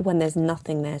not when there's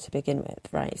nothing there to begin with,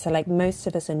 right? So, like, most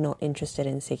of us are not interested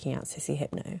in seeking out sissy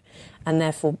hypno, and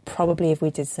therefore, probably if we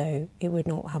did so, it would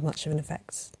not have much of an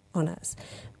effect on us.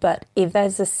 But if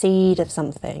there's a seed of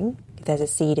something, if there's a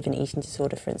seed of an eating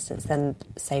disorder, for instance, then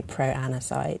say pro-ana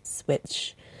sites,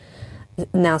 which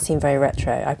now seem very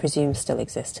retro, I presume still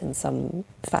exist in some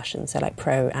fashion. So like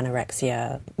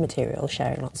pro-anorexia material,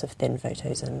 sharing lots of thin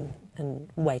photos and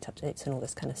weight updates and all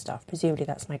this kind of stuff. Presumably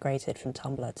that's migrated from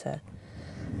Tumblr to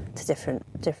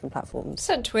different platforms. It's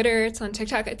on Twitter, it's on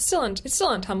TikTok, it's still on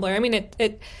Tumblr. I mean,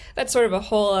 it that's sort of a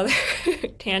whole other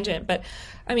tangent, but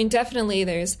I mean, definitely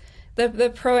there's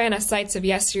the pro-ana sites of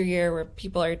yesteryear where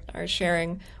people are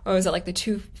sharing, what was it, like the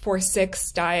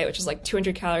 2-4-6 diet, which is like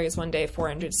 200 calories one day,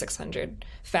 400, 600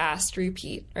 fast,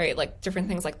 repeat, right? Like different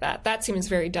things like that. That seems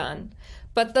very done.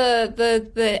 But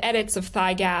the edits of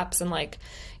thigh gaps and like,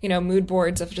 you know, mood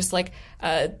boards of just like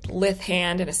a lithe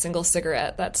hand and a single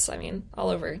cigarette. That's, I mean, all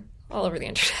over the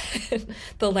internet.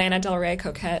 The Lana Del Rey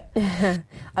coquette.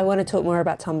 I want to talk more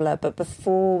about Tumblr, but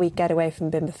before we get away from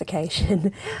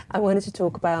bimbification, I wanted to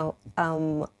talk about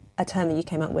a term that you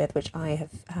came up with, which I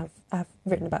have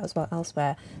written about as well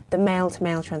elsewhere, the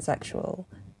male-to-male transsexual,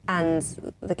 and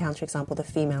the counterexample, the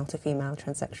female-to-female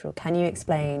transsexual. Can you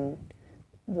explain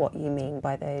what you mean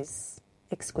by those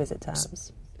exquisite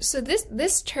terms? So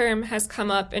this term has come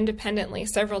up independently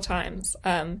several times.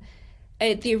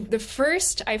 The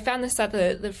first, I found this out,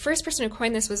 the first person who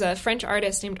coined this was a French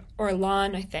artist named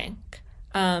Orlan, I think.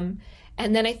 And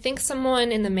then I think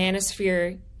someone in the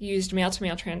manosphere used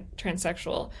male-to-male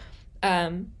transsexual.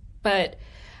 And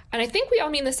I think we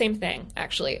all mean the same thing,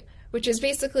 actually, which is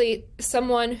basically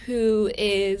someone who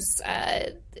is,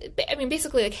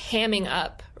 basically like hamming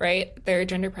up, right, their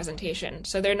gender presentation.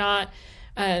 So they're not,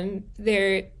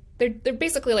 they're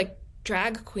basically like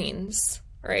drag queens,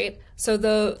 right?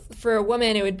 So for a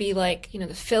woman, it would be like, you know,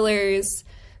 the fillers,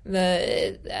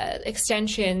 the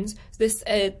extensions, this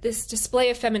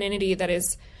display of femininity that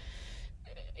is,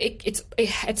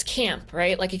 it's camp,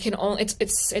 right? Like it can only,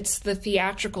 it's the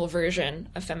theatrical version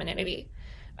of femininity,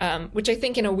 which I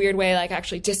think in a weird way, like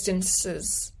actually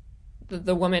distances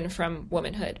the woman from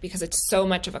womanhood because it's so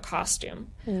much of a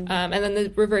costume. And then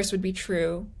the reverse would be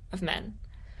true of men.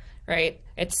 Right?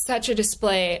 It's such a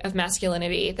display of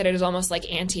masculinity that it is almost like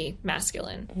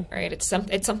anti-masculine, right? It's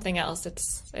something else.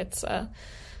 It's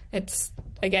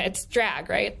drag,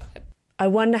 right? I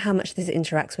wonder how much this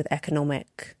interacts with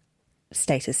economic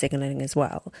status signaling as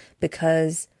well,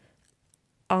 because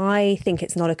I think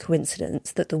it's not a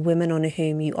coincidence that the women on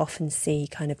whom you often see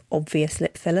kind of obvious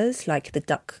lip fillers, like the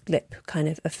duck lip kind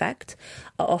of effect,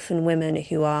 are often women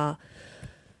who are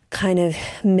kind of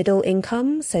middle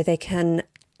income, so they can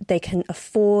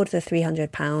afford the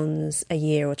 £300 a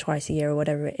year or twice a year or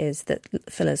whatever it is that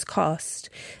fillers cost,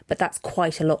 but that's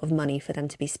quite a lot of money for them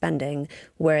to be spending.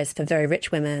 Whereas for very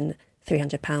rich women,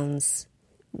 £300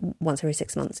 once every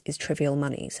 6 months is trivial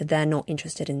money. So they're not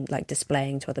interested in like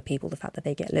displaying to other people the fact that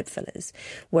they get lip fillers.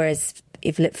 Whereas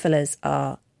if lip fillers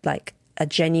are like a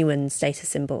genuine status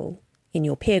symbol in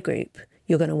your peer group,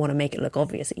 you're going to want to make it look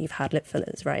obvious that you've had lip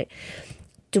fillers, right?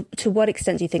 To what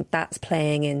extent do you think that's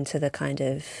playing into the kind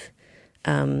of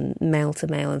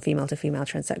male-to-male and female-to-female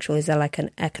transsexual? Is there like an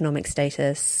economic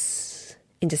status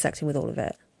intersecting with all of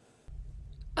it?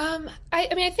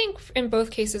 I think in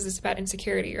both cases it's about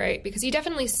insecurity, right? Because you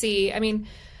definitely see, like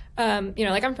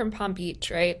I'm from Palm Beach,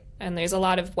 right? And there's a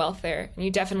lot of wealth there. And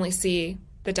you definitely see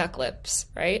the duck lips,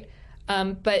 right?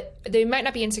 But they might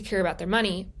not be insecure about their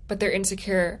money, but they're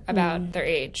insecure about their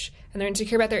age. And they're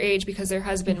insecure about their age because their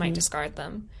husband might discard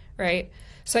them, right?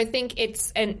 So I think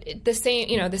the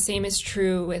same is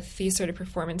true with these sort of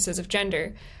performances of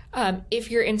gender. If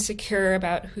you're insecure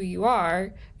about who you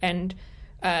are and,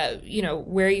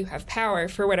 where you have power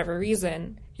for whatever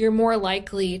reason, you're more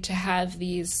likely to have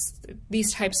these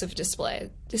types of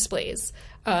displays.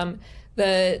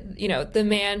 The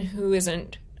man who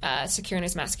isn't secure in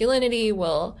his masculinity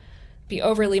will be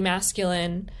overly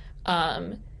masculine.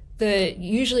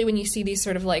 Usually when you see these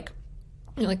sort of like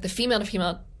the female to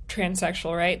female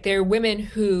transsexual, right? They're women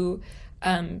who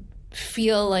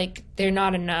feel like they're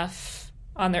not enough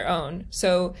on their own.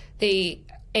 So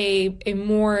a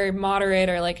more moderate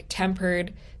or like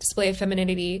tempered display of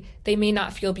femininity, they may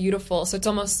not feel beautiful. So it's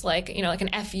almost like, like an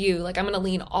FU, like I'm going to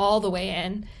lean all the way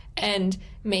in and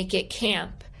make it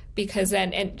camp, because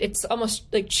then, and it's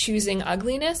almost like choosing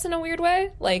ugliness in a weird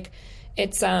way. Like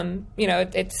it's,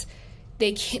 it's,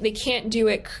 they can't do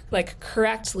it like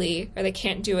correctly, or they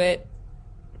can't do it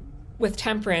with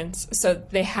temperance. So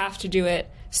they have to do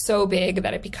it so big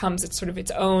that it becomes its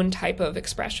own type of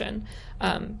expression.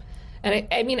 And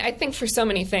I think for so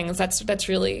many things, that's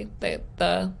really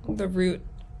the root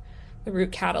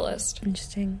catalyst.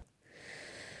 Interesting.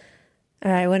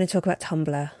 All right, I want to talk about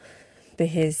Tumblr,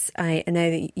 because I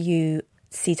know that you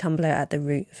see Tumblr at the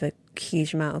root of a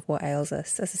huge amount of what ails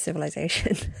us as a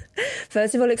civilization.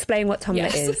 First of all, explain what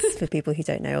Tumblr is for people who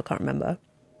don't know or can't remember.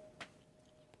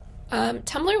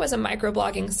 Tumblr was a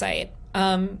microblogging site.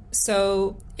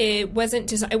 So it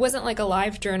wasn't like a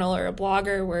live journal or a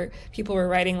blogger where people were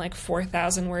writing like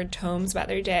 4,000 word tomes about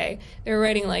their day. They were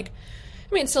writing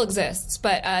it still exists,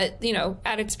 but, at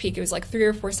its peak, it was like 3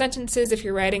 or 4 sentences if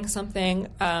you're writing something.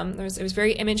 It was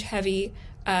very image heavy.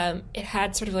 It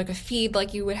had sort of like a feed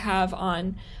like you would have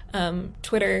on,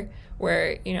 Twitter,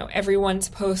 where, everyone's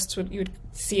posts you would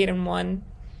see it in one,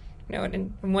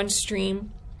 in one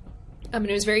stream. And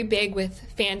it was very big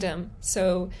with fandom.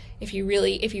 So if you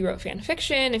wrote fan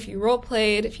fiction, if you role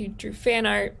played, if you drew fan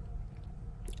art,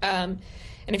 and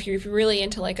if you're really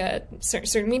into like a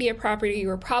certain media property, you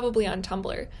were probably on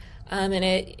Tumblr. And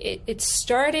it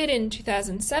started in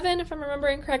 2007, if I'm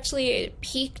remembering correctly. It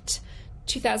peaked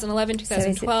 2011,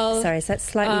 2012. Is that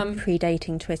slightly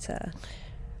predating Twitter?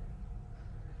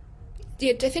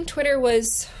 Yeah, I think Twitter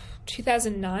was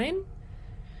 2009.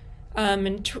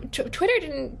 And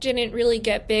Twitter didn't really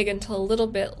get big until a little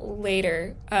bit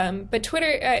later. But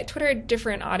Twitter had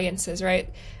different audiences, right?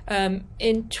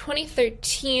 In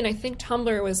 2013, I think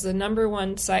Tumblr was the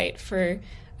 #1 site for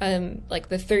like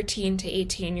the 13 to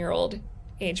 18-year-old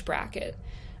age bracket.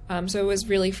 So it was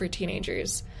really for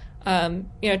teenagers.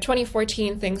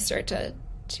 2014 things start to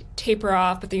taper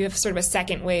off, but then you have sort of a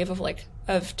second wave of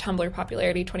Tumblr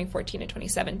popularity, 2014 to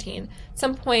 2017. At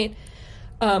some point,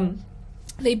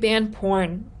 they banned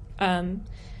porn.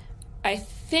 I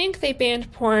think they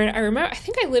banned porn. I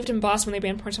think I lived in Boston when they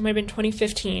banned porn, so it might have been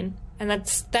 2015. And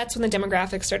that's when the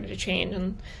demographics started to change,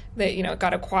 and it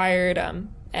got acquired, and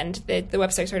the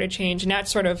website started to change. And now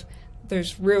it's sort of,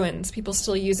 there's ruins. People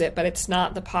still use it, but it's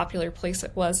not the popular place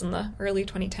it was in the early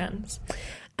 2010s.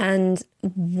 And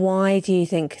why do you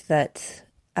think that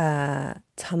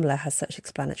Tumblr has such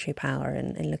explanatory power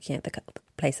in looking at the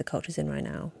place the culture's in right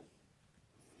now?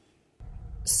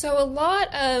 So a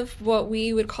lot of what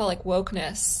we would call like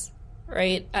wokeness,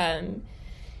 right?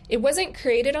 It wasn't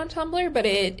created on Tumblr, but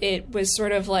it was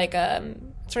sort of like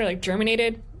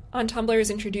germinated on Tumblr, was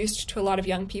introduced to a lot of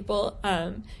young people.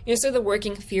 So the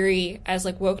working theory as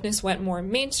like wokeness went more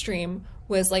mainstream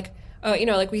was like,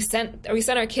 we sent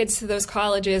our kids to those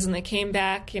colleges and they came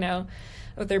back,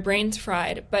 with their brains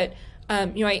fried. But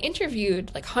I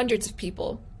interviewed like hundreds of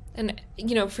people, and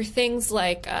for things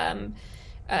like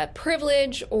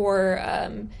privilege or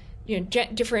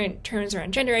different terms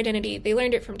around gender identity, they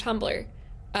learned it from Tumblr.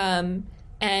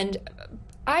 And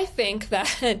I think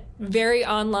that very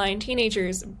online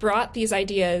teenagers brought these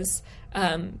ideas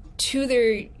to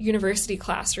their university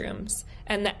classrooms,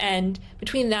 and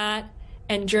between that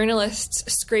and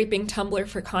journalists scraping Tumblr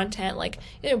for content, like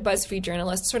BuzzFeed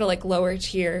journalists, sort of like lower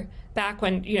tier, back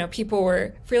when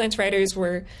freelance writers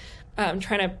were trying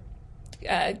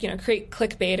to create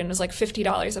clickbait, and it was like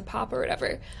 $50 a pop or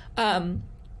whatever.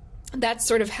 That's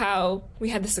sort of how we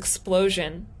had this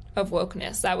explosion of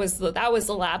wokeness. That was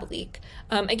the lab leak.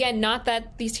 Again, not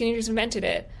that these teenagers invented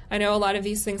it. I know a lot of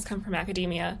these things come from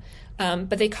academia,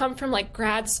 but they come from like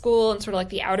grad school and sort of like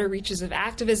the outer reaches of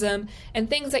activism and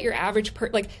things that your average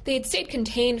they had stayed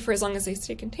contained for as long as they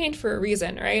stayed contained for a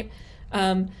reason, right?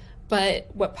 But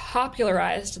what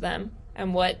popularized them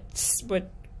and what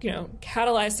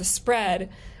catalyzed the spread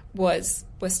was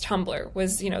Tumblr,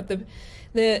 was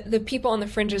the people on the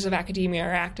fringes of academia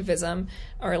or activism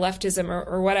or leftism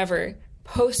or whatever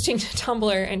posting to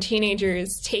Tumblr, and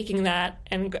teenagers taking that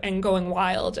and going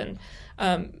wild. And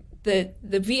the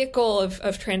vehicle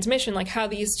of transmission, like how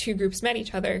these two groups met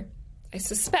each other, I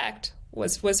suspect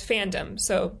was fandom.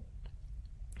 So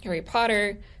Harry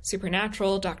Potter,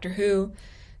 Supernatural, Doctor Who,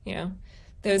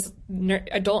 those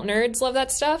adult nerds love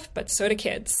that stuff, but so do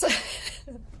kids.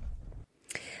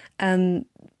 Do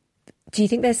you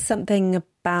think there's something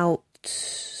about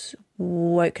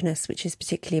wokeness which is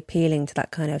particularly appealing to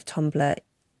that kind of Tumblr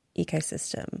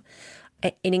ecosystem?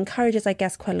 It encourages, I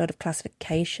guess, quite a lot of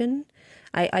classification.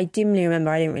 I dimly remember,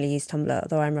 I didn't really use Tumblr,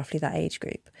 although I'm roughly that age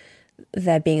group,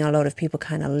 there being a lot of people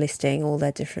kind of listing all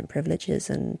their different privileges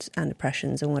and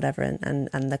oppressions and whatever, and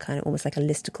the kind of almost like a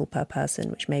listicle per person,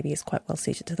 which maybe is quite well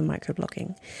suited to the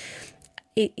microblogging.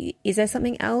 Is there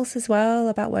something else as well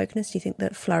about wokeness, do you think,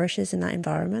 that flourishes in that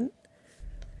environment?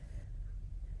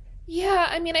 Yeah,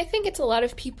 I mean, I think it's a lot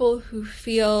of people who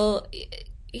feel,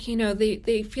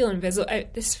 they feel invisible.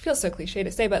 This feels so cliche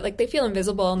to say, but like they feel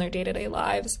invisible in their day-to-day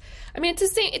lives. I mean,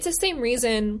 it's the same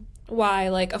reason why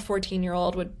like a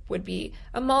 14-year-old would be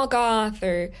a mall goth,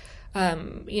 or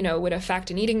would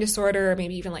affect an eating disorder, or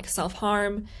maybe even like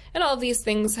self-harm. And all of these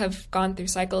things have gone through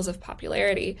cycles of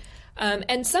popularity.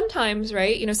 And sometimes,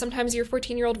 right, sometimes your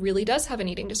 14-year-old really does have an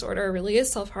eating disorder, or really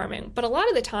is self-harming. But a lot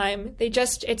of the time,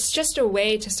 it's just a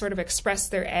way to sort of express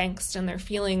their angst and their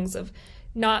feelings of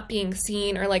not being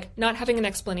seen, or like not having an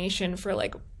explanation for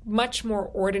like much more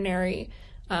ordinary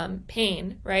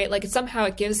pain, right? Like somehow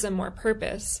it gives them more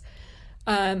purpose.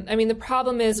 I mean, the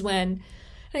problem is when,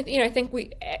 I think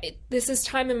this is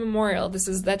time immemorial.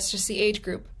 That's just the age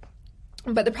group.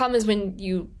 But the problem is when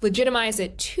you legitimize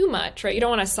it too much, right? You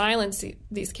don't want to silence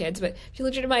these kids, but if you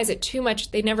legitimize it too much,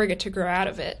 they never get to grow out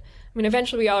of it. mean,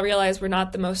 eventually we all realize we're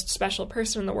not the most special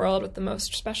person in the world with the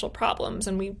most special problems,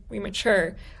 and we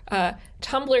mature.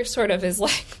 Tumblr sort of is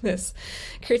like this,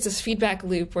 creates this feedback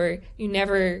loop where you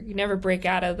never break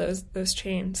out of those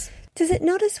chains. Does it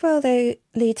not as well, though,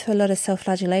 lead to a lot of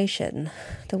self-flagellation,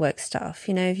 the work stuff?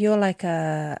 You know, if you're like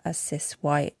a cis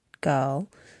white girl,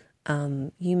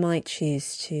 you might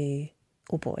choose to,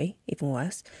 or boy, even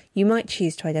worse, you might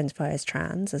choose to identify as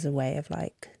trans as a way of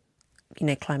like, you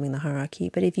know, climbing the hierarchy.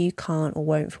 But if you can't or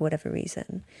won't for whatever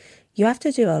reason, you have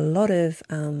to do a lot of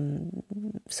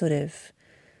sort of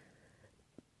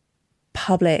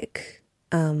public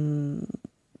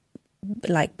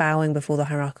like bowing before the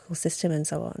hierarchical system and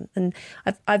so on. And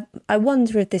I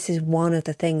wonder if this is one of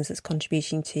the things that's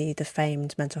contributing to the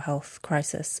famed mental health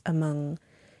crisis among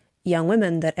young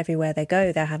women, that everywhere they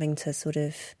go, they're having to sort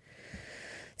of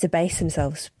debase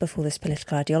themselves before this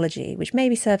political ideology, which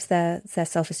maybe serves their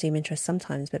self-esteem interests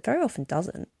sometimes, but very often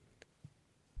doesn't.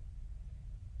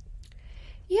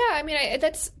 Yeah, I mean,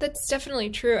 that's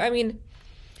definitely true. I mean,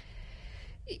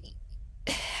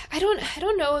 I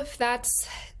don't know if that's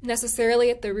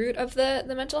necessarily at the root of the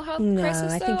mental health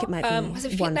crisis, though. I think it might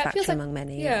be one factor like, among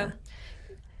many. Yeah,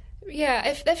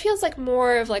 that feels like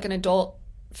more of like an adult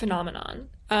phenomenon.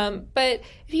 But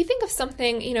if you think of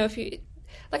something, you know, if you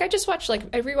like, I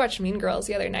rewatched Mean Girls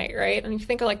the other night, right? And if you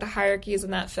think of like the hierarchies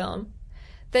in that film,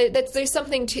 there's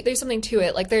something to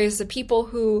it. Like there's the people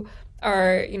who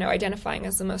are, you know, identifying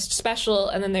as the most special,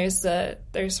 and then there's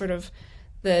sort of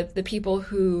the people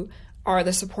who are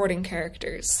the supporting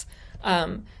characters.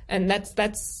 And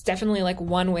that's definitely like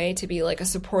one way to be like a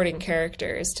supporting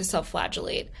character, is to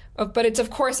self-flagellate. But it's, of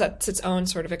course, that's its own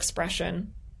sort of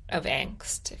expression of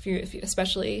angst,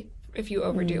 especially if you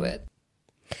overdo it.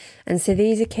 And so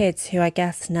these are kids who I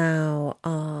guess now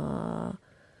are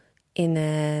in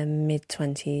their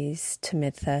mid-20s to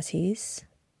mid-30s,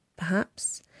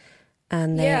 perhaps.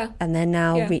 And they're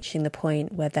now reaching the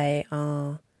point where they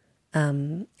are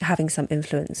having some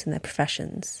influence in their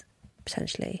professions,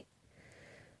 potentially.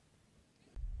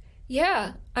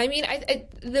 Yeah, I mean,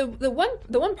 the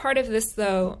one part of this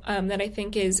though that I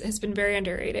think has been very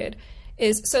underrated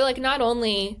is, so like, not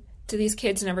only do these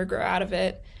kids never grow out of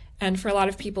it, and for a lot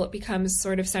of people it becomes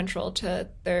sort of central to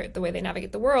the way they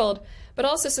navigate the world, but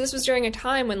also, so this was during a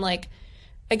time when, like,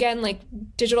 again, like,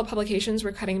 digital publications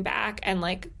were cutting back, and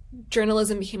like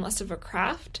journalism became less of a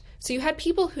craft. So you had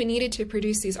people who needed to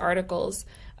produce these articles,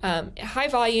 high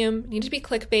volume, needed to be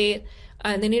clickbait,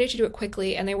 and they needed to do it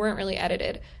quickly, and they weren't really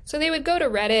edited. So they would go to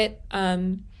Reddit,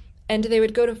 and they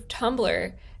would go to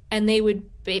Tumblr, and they would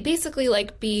basically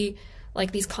like be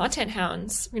like these content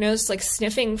hounds, you know, just like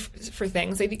sniffing for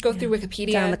things. They'd go through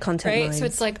Wikipedia, down the content right? lines. So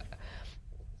it's like,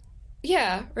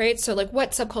 yeah, right. So like,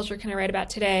 what subculture can I write about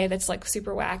today that's like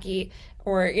super wacky,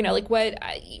 or, you know, like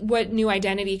what new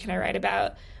identity can I write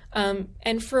about?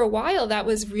 And for a while, that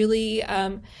was really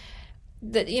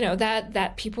that, you know,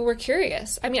 that people were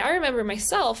curious. I mean, I remember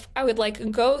myself, I would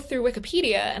like go through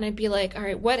Wikipedia and I'd be like, all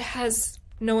right, what has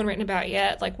no one written about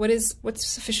yet? Like, what's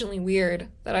sufficiently weird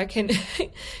that I can,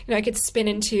 you know, I could spin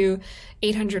into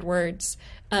 800 words.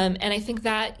 And I think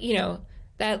that, you know,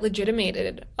 that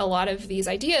legitimated a lot of these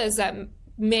ideas that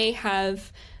may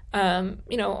have,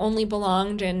 you know, only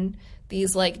belonged in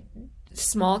these like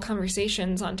small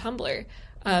conversations on Tumblr.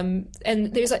 And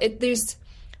there's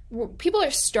people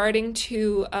are starting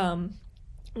to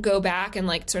go back and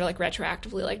like sort of like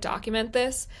retroactively like document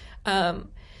this.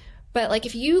 But like,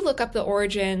 if you look up the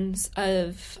origins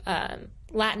of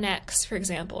Latinx, for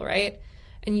example, right,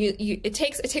 and it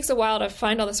takes a while to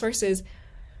find all the sources.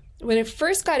 When it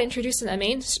first got introduced in the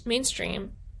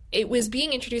mainstream, it was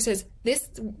being introduced as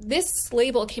this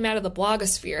label came out of the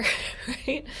blogosphere,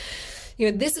 right? You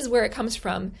know, this is where it comes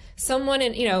from. Someone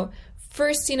in, you know,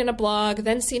 first seen in a blog,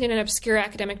 then seen in an obscure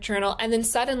academic journal, and then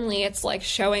suddenly it's like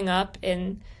showing up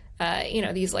in, you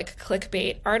know, these like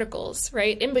clickbait articles,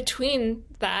 right? In between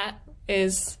that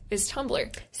is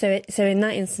Tumblr. So in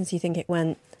that instance, you think it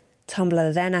went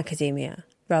Tumblr then academia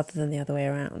rather than the other way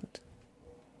around?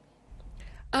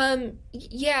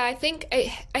 Yeah, I think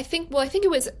it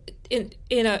was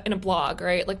in a blog,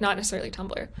 right? Like, not necessarily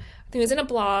Tumblr. I think it was in a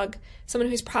blog, someone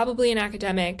who's probably an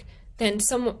academic, then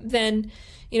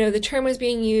you know, the term was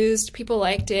being used, people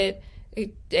liked it,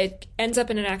 it ends up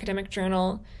in an academic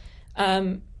journal.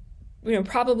 You know,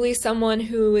 probably someone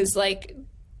who is like,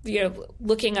 you know,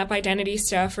 looking up identity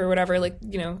stuff or whatever, like,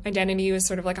 you know, identity was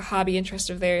sort of like a hobby interest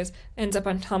of theirs, ends up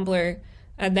on Tumblr,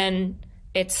 and then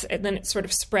it sort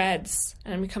of spreads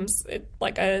and becomes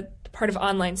like a part of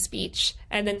online speech.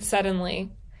 And then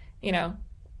suddenly, you know,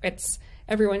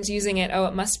 everyone's using it. Oh,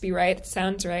 it must be right. It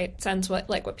sounds right. It sounds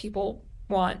like what people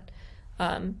want.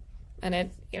 And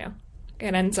it, it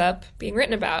ends up being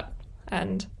written about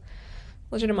and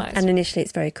legitimized. And initially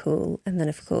it's very cool. And then,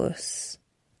 of course,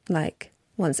 like,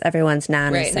 once everyone's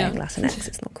nan is saying Latinx,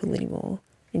 it's not cool anymore.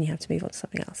 And you have to move on to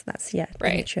something else. That's, the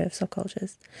nature of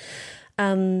subcultures.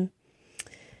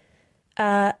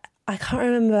 I can't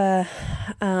remember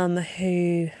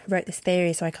who wrote this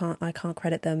theory, so I can't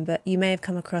credit them. But you may have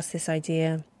come across this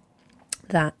idea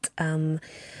that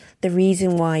the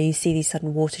reason why you see these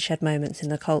sudden watershed moments in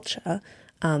the culture,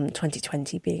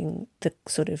 2020 being the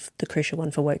sort of the crucial one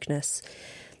for wokeness,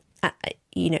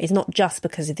 is not just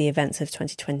because of the events of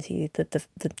 2020,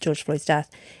 the George Floyd's death.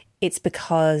 It's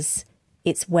because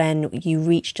it's when you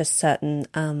reach a certain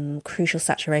crucial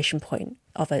saturation point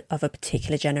of a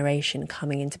particular generation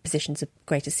coming into positions of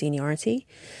greater seniority.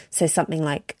 So something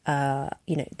like, the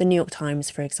New York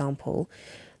Times, for example,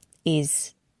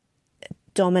 is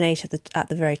dominated at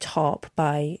the very top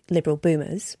by liberal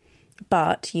boomers,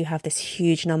 but you have this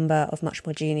huge number of much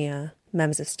more junior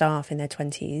members of staff in their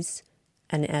 20s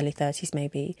and early 30s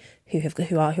maybe, who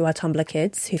are Tumblr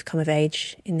kids who've come of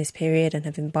age in this period and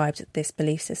have imbibed this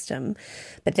belief system,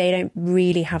 but they don't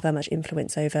really have that much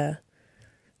influence over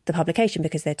the publication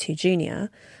because they're too junior.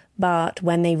 But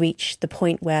when they reach the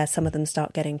point where some of them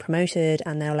start getting promoted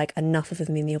and there are like enough of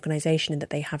them in the organisation and that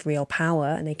they have real power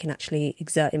and they can actually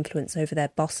exert influence over their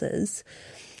bosses,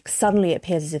 suddenly it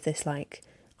appears as if this like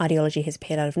ideology has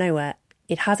appeared out of nowhere.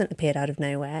 It hasn't appeared out of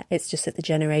nowhere. It's just that the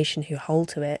generation who hold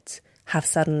to it have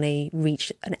suddenly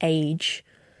reached an age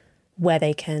where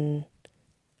they can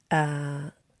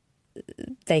let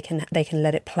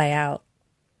it play out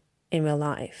in real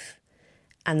life.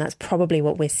 And that's probably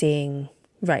what we're seeing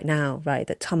right now, right?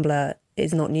 That Tumblr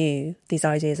is not new. These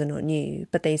ideas are not new,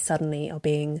 but they suddenly are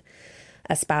being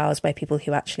espoused by people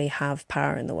who actually have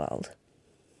power in the world.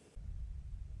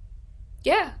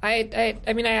 Yeah, I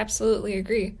mean, I absolutely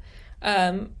agree.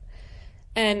 And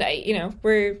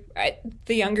the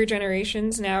younger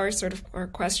generations now are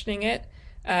questioning it.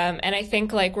 And I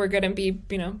think like we're going to be,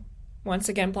 once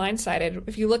again, blindsided.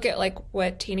 If you look at like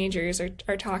what teenagers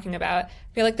are talking about, I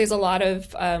feel like there's a lot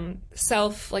of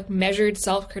measured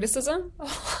self-criticism.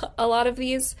 A lot of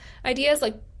these ideas,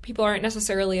 like people aren't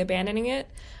necessarily abandoning it,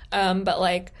 but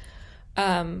like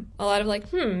a lot of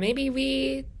like, maybe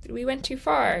we went too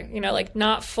far. Like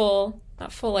not full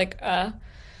like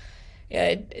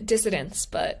dissidence,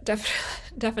 but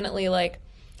definitely like,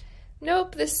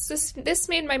 nope, this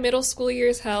made my middle school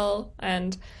years hell,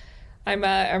 and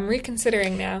I'm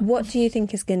reconsidering now. What do you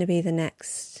think is going to be the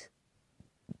next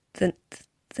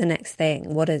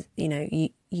thing? What is, you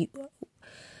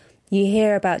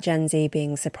hear about Gen Z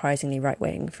being surprisingly right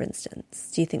wing, for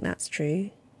instance. Do you think that's true,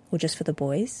 or just for the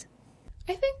boys?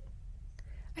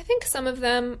 I think some of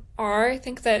them are. I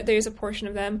think that there's a portion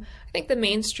of them. I think the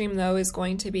mainstream, though, is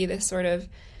going to be this sort of,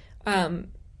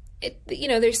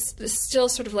 there's still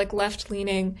sort of like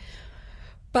left-leaning,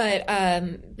 but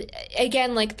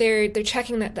again, like they're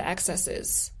checking that the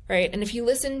excesses, right? And if you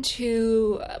listen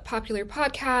to popular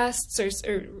podcasts or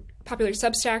popular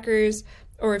Substackers,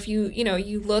 or if you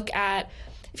look at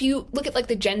like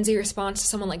the Gen Z response to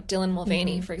someone like Dylan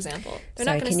Mulvaney, for example, they're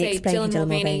not going to say Dylan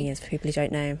Mulvaney is for people who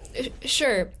don't know.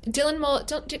 Sure, Dylan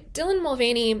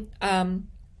Mulvaney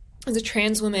is a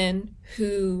trans woman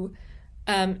who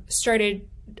started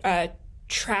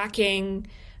tracking.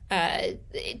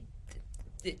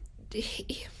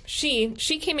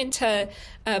 She came into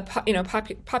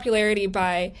popularity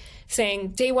by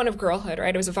saying day one of girlhood,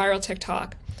 right? It was a viral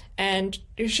TikTok. And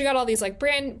she got all these like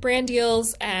brand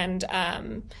deals and,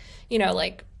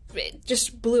 like it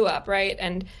just blew up, right?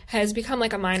 And has become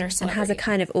like a minor celebrity. And has a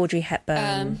kind of Audrey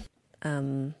Hepburn,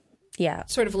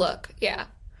 sort of look. Yeah.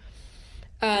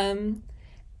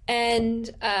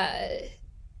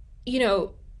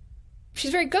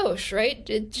 She's very gauche, right?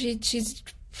 She's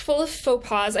full of faux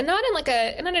pas, and not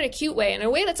in an acute way, in a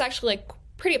way that's actually like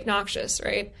pretty obnoxious,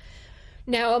 right?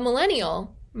 Now, a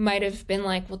millennial might have been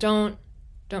like, well, don't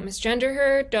misgender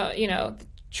her.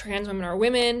 Trans women are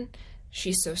women.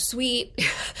 She's so sweet,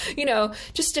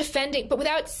 just defending, but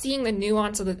without seeing the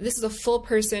nuance of this is a full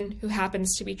person who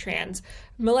happens to be trans.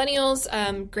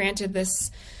 Millennials granted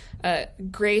this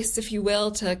grace, if you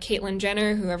will, to Caitlyn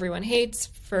Jenner, who everyone hates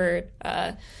for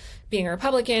being a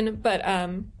Republican, but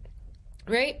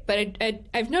right. But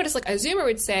I've noticed like a Zoomer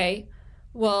would say,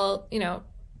 well,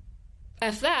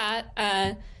 F that.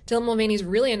 Dylan Mulvaney's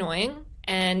really annoying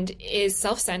and is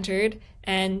self-centered,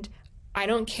 and I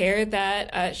don't care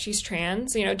that she's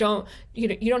trans. You don't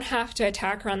have to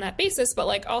attack her on that basis, but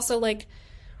like also like,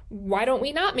 why don't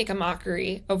we not make a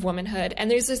mockery of womanhood?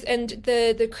 And there's this, and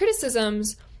the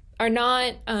criticisms are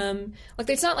not like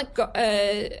it's not like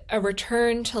a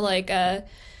return to like a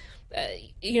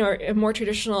more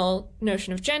traditional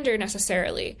notion of gender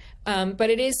necessarily, but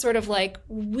it is sort of like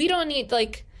we don't need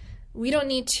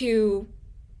to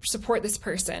support this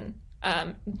person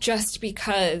just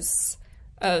because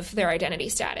of their identity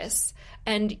status.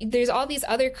 And there's all these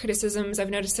other criticisms I've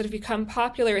noticed that have become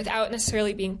popular without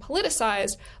necessarily being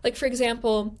politicized. Like, for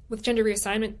example, with gender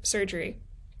reassignment surgery,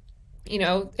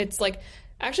 it's like,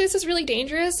 actually, this is really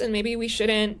dangerous, and maybe we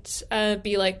shouldn't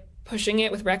be like pushing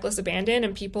it with reckless abandon,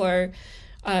 and people are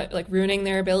like ruining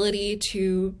their ability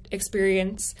to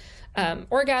experience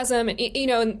orgasm, and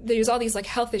and there's all these like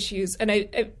health issues. And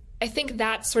I think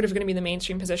that's sort of going to be the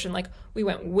mainstream position. Like, we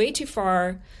went way too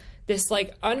far. This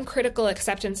like uncritical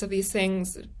acceptance of these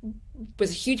things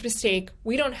was a huge mistake.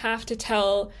 We don't have to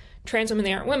tell trans women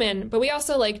they aren't women, but we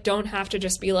also like don't have to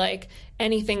just be like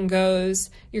anything goes.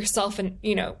 Yourself, and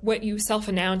what you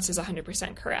self-announce is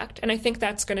 100% correct. And I think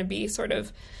that's going to be sort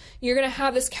of, you're going to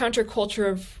have this counterculture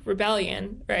of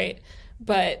rebellion, right?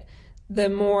 But the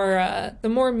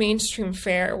more mainstream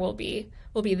fare will be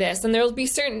this, and there will be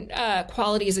certain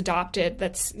qualities adopted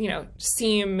that's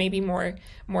seem maybe more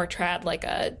trad, like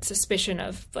a suspicion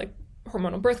of like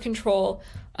hormonal birth control.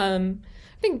 I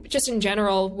think just in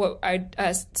general, what I'd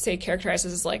say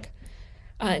characterizes as like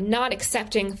not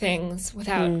accepting things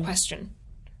without question,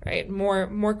 right?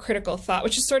 More critical thought,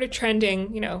 which is sort of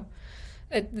trending.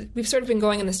 We've sort of been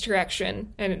going in this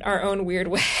direction in our own weird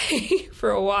way for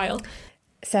a while.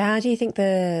 So how do you think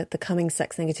the coming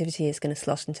sex negativity is going to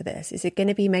slot into this? Is it going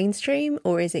to be mainstream,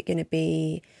 or is it going to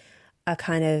be a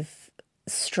kind of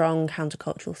strong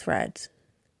countercultural thread?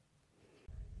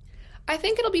 I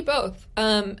think it'll be both.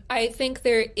 I think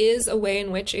there is a way in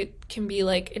which it can be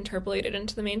like interpolated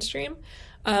into the mainstream.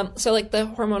 So like the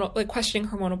questioning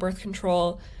hormonal birth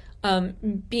control,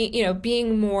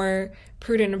 being more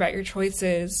prudent about your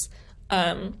choices,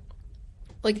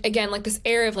 like again, like this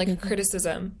era of like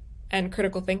criticism and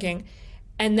critical thinking,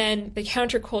 and then the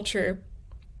counterculture.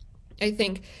 I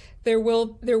think there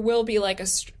will be like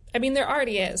there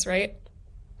already is, right?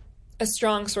 A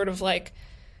strong sort of like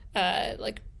a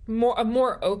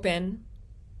more open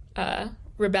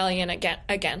rebellion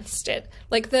against it.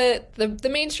 Like the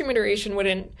mainstream iteration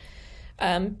wouldn't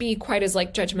be quite as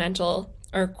like judgmental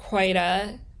or quite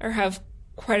or have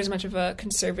quite as much of a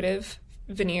conservative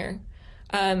veneer.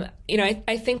 I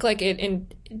think like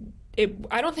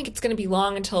I don't think it's going to be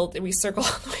long until we circle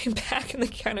all the way back, and the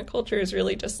counterculture is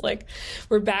really just like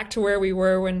we're back to where we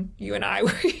were when you and I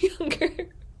were younger,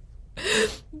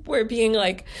 where being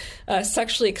like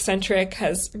sexually eccentric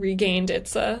has regained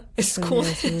its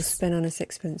coolness. It's been on a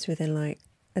sixpence within like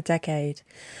a decade.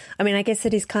 I mean, I guess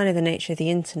it is kind of the nature of the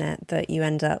internet that you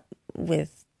end up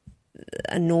with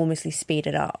enormously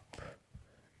speeded up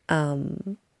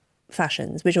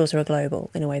fashions, which also are global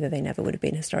in a way that they never would have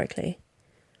been historically.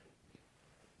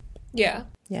 Yeah.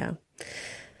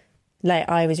 Like,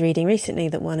 I was reading recently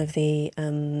that one of the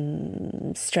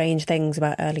strange things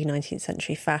about early 19th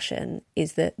century fashion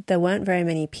is that there weren't very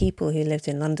many people who lived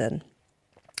in London.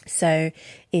 So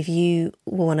if you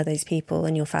were one of those people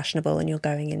and you're fashionable and you're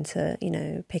going into,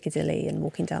 Piccadilly and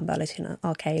walking down Burlington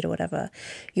Arcade or whatever,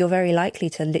 you're very likely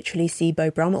to literally see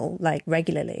Beau Brummel, like,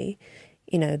 regularly,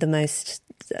 the most,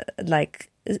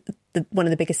 one of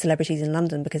the biggest celebrities in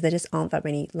London, because there just aren't that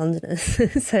many Londoners.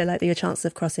 So like your chance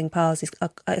of crossing paths is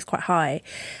quite high.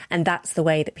 And that's the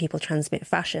way that people transmit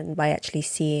fashion, by actually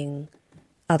seeing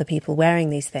other people wearing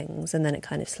these things. And then it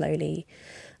kind of slowly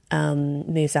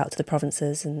moves out to the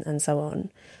provinces and so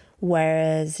on.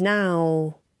 Whereas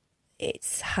now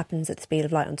it happens at the speed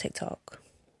of light on TikTok.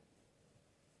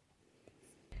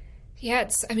 Yeah,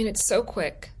 it's so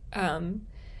quick.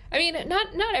 Not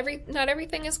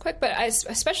everything is quick, but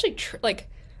especially like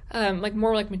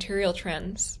more like material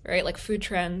trends, right? Like food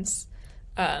trends,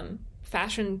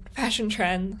 fashion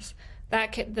trends.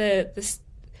 This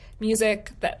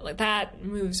music that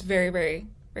moves very, very,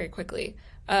 very quickly.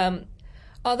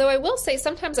 Although I will say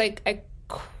sometimes I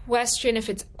question if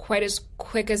it's quite as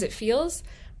quick as it feels,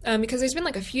 because there's been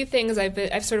like a few things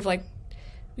I've sort of like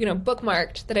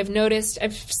bookmarked that I've noticed,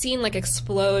 I've seen like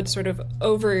explode sort of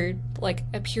over like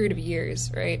a period of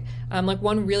years, right? Like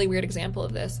one really weird example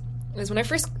of this is when I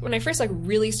first like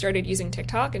really started using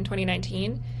TikTok in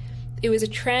 2019, it was a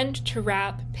trend to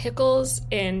wrap pickles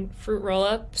in fruit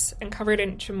roll-ups and cover it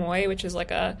in chamoy, which is like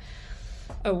a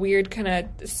weird kind of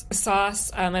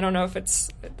sauce. I don't know if it's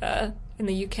in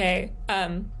the UK.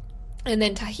 And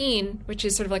then tahine, which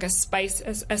is sort of like a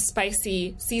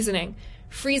spicy seasoning.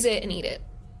 Freeze it and eat it.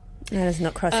 That is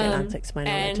not cross the Atlantic to my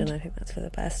knowledge, and I think that's for the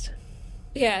best.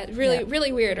 Yeah,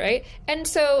 really weird, right? And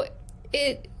so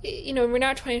we're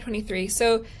now 2023.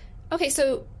 So, okay,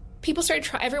 so people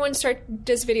everyone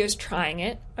does videos trying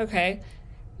it, okay?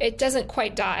 It doesn't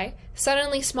quite die.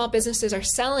 Suddenly small businesses are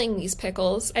selling these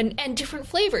pickles and different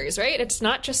flavors, right? It's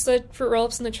not just the fruit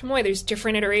roll-ups and the chamoy. There's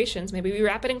different iterations. Maybe we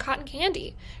wrap it in cotton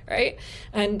candy, right?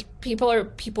 And people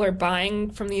are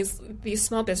buying from these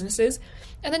small businesses.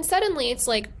 And then suddenly it's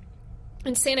like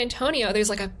in San Antonio, there's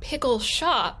like a pickle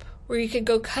shop where you could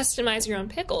go customize your own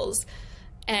pickles.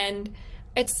 And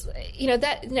it's,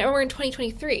 that now we're in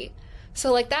 2023.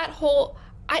 So like that whole,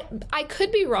 I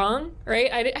could be wrong, right?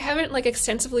 I haven't like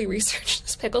extensively researched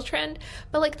this pickle trend,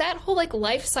 but like that whole like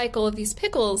life cycle of these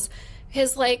pickles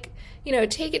has like,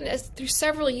 taken us through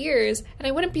several years. And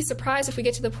I wouldn't be surprised if we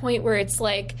get to the point where it's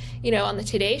like, on the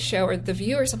Today Show or The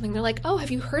View or something, they're like, oh,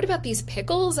 have you heard about these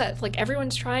pickles that like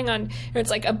everyone's trying on, or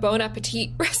it's like a Bon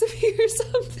Appetit recipe or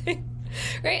something,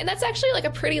 right? And that's actually like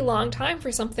a pretty long time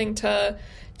for something to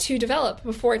develop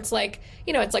before it's like,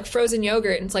 it's like frozen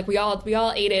yogurt and it's like we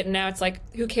all ate it and now it's like,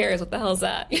 who cares? What the hell is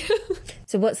that?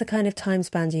 So what's the kind of time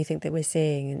span do you think that we're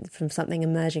seeing from something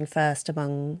emerging first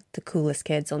among the coolest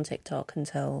kids on TikTok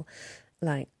until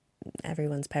like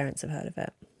everyone's parents have heard of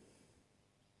it?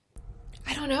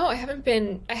 I don't know. I haven't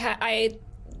been, I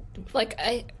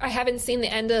haven't seen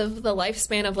the end of the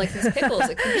lifespan of like these pickles.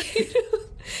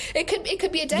 It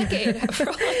could be a decade. For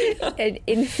all I know.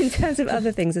 In terms of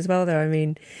other things as well, though, I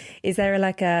mean, is there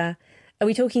are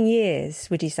we talking years,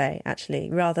 would you say, actually,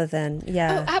 rather than,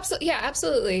 Oh,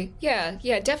 absolutely. Yeah,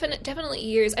 definitely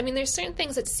years. I mean, there's certain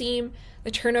things that the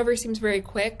turnover seems very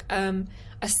quick,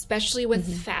 especially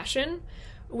with fashion,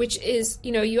 which is,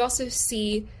 you also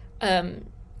see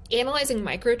analyzing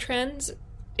micro trends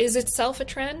is itself a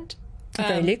trend. A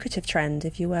very lucrative trend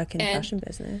if you work in a fashion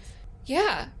business.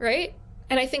 Yeah, right?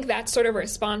 And I think that's sort of a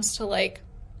response to like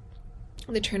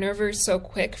the turnover is so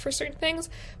quick for certain things.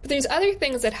 But there's other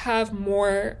things that have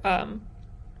more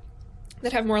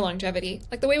longevity.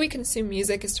 Like the way we consume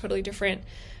music is totally different.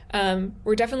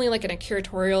 We're definitely like in a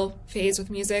curatorial phase with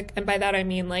music. And by that I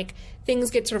mean like things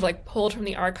get sort of like pulled from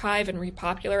the archive and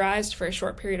repopularized for a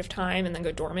short period of time and then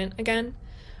go dormant again.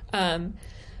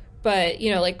 But,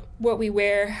 like what we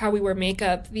wear, how we wear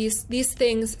makeup, these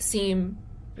things seem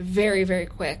very, very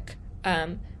quick.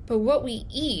 But what we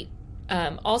eat,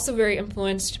 also very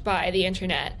influenced by the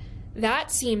internet.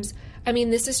 That seems, I mean,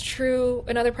 this is true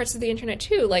in other parts of the internet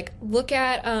too. Like look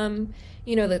at,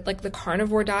 the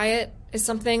carnivore diet is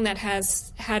something that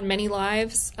has had many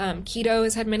lives. Keto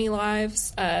has had many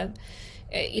lives.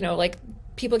 Like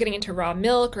people getting into raw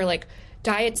milk or like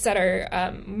diets that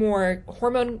are more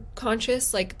hormone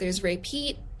conscious. Like there's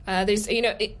Repeat.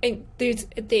 It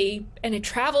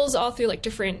travels all through like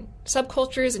different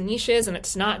subcultures and niches, and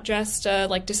it's not just a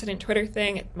like dissident Twitter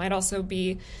thing. It might also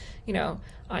be,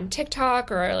 on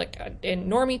TikTok or like in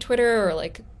normie Twitter or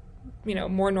like,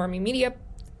 more normie media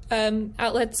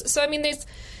outlets. So I mean,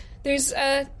 there's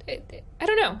I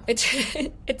don't know.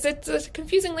 It's a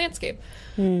confusing landscape.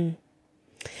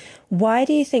 Why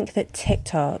do you think that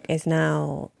TikTok is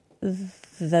now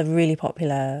the really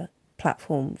popular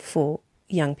platform for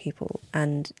young people,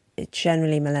 and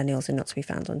generally millennials are not to be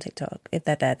found on TikTok? If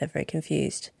they're there, they're very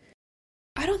confused.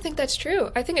 I don't think that's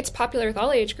true. I think it's popular with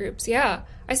all age groups. Yeah,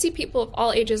 I see people of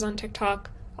all ages on TikTok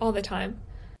all the time.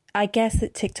 I guess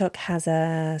that TikTok has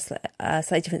a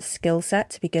slightly different skill set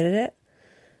to be good at it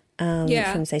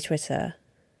from, say, Twitter.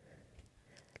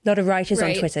 A lot of writers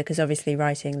on Twitter, because obviously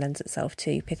writing lends itself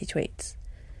to pithy tweets.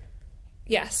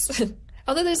 Yes.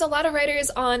 Although there's a lot of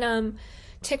writers on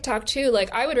TikTok too.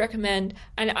 Like I would recommend,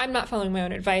 and I'm not following my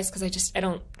own advice because I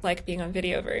don't like being on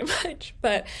video very much,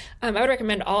 but I would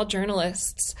recommend all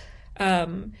journalists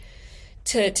to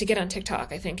get on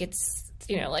TikTok. I think it's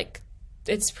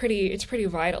it's pretty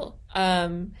vital.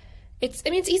 It's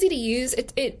easy to use.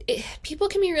 People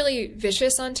can be really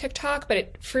vicious on TikTok,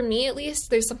 but for me at least,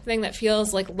 there's something that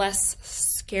feels like less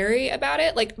scary about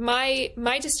it. Like my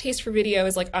distaste for video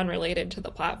is like unrelated to the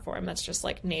platform. That's just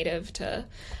like native to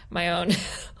my own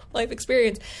life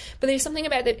experience. But there's something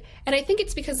about it, and I think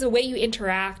it's because the way you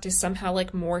interact is somehow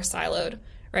like more siloed,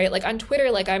 right? Like on Twitter,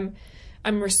 like I'm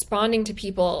responding to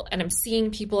people and I'm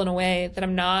seeing people in a way that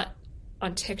I'm not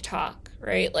on TikTok,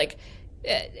 right? Like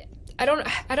I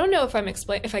don't know if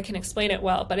I can explain it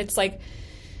well, but it's like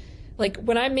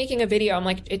when I'm making a video,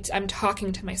 I'm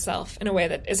talking to myself in a way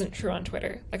that isn't true on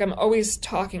Twitter. Like I'm always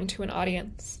talking to an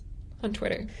audience on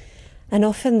Twitter. And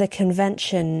often the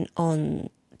convention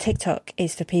on TikTok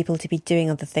is for people to be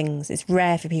doing other things. It's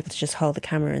rare for people to just hold the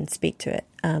camera and speak to it.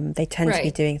 They tend to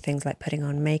be doing things like putting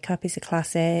on makeup is a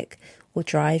classic, or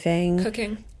driving,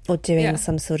 cooking, or doing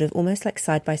some sort of almost like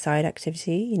side-by-side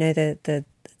activity. You know, the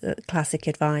classic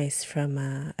advice from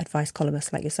advice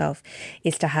columnists like yourself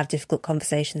is to have difficult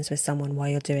conversations with someone while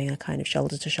you're doing a kind of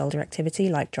shoulder-to-shoulder activity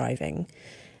like driving.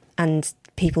 And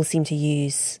people seem to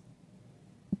produce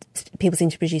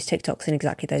TikToks in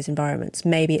exactly those environments.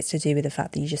 Maybe it's to do with the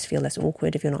fact that you just feel less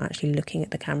awkward if you're not actually looking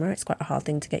at the camera. It's quite a hard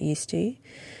thing to get used to.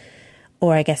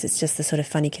 Or I guess it's just the sort of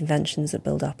funny conventions that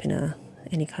build up in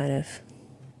any kind of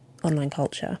online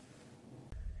culture.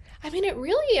 I mean, it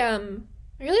really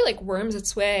like worms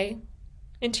its way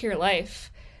into your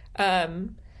life.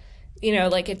 You know,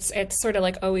 like it's sort of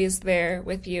like always there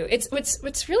with you. It's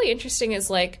what's really interesting is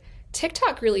like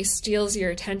TikTok really steals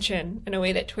your attention in a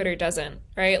way that Twitter doesn't,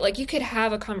 right? Like you could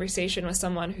have a conversation with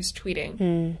someone who's tweeting.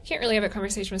 You can't really have a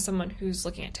conversation with someone who's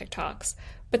looking at TikToks.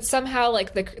 But somehow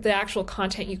like the actual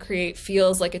content you create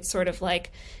feels like it's sort of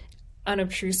like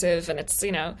unobtrusive, and it's,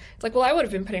 you know, it's like, well, I would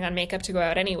have been putting on makeup to go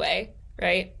out anyway,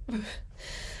 right?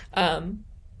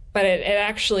 But it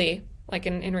actually, like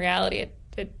in reality,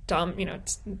 you know,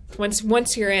 it's,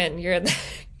 once you're in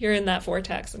that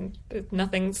vortex, and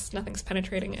nothing's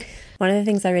penetrating it. One of the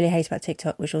things I really hate about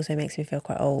TikTok, which also makes me feel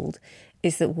quite old,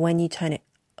 is that when you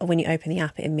open the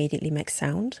app, it immediately makes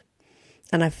sound.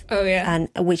 And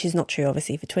which is not true,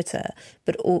 obviously, for Twitter,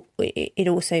 but it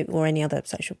also, or any other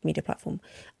social media platform.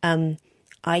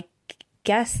 I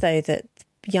guess, though, that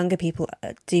younger people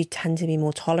do tend to be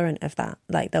more tolerant of that.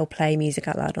 Like, they'll play music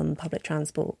out loud on public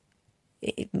transport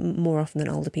more often than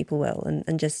older people will.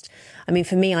 And just, I mean,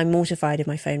 for me, I'm mortified if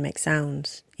my phone makes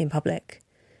sound in public.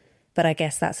 But I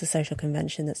guess that's a social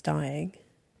convention that's dying.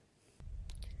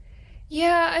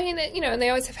 Yeah, I mean, you know, and they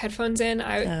always have headphones in.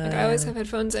 I always have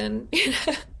headphones in.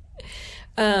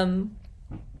 I've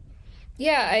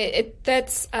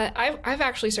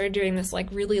actually started doing this like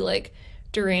really like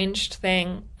deranged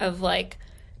thing of like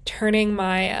turning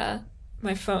my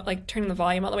phone, like turning the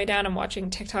volume all the way down and watching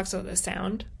TikToks with the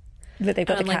sound. But they've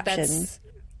got the like, captions.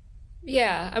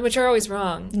 Yeah, which are always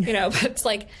wrong, you know. But it's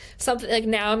like something like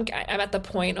now I'm at the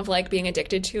point of like being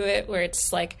addicted to it, where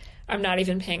it's like I'm not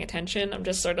even paying attention. I'm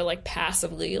just sort of like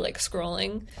passively like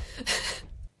scrolling.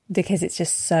 Because it's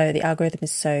just the algorithm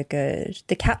is so good.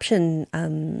 The caption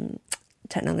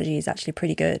technology is actually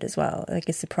pretty good as well. Like,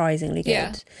 it's surprisingly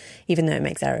good, even though it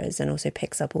makes errors and also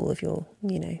picks up all of your,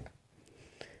 you know,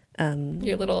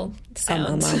 your little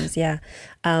sounds.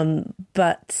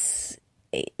 But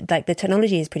like the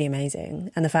technology is pretty amazing,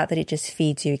 and the fact that it just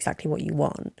feeds you exactly what you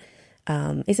want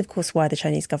is, of course, why the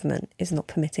Chinese government is not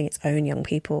permitting its own young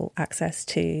people access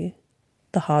to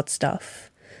the hard stuff.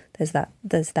 There's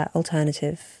that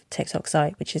alternative TikTok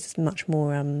site which is much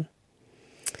more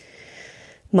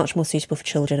suitable for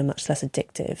children and much less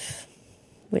addictive,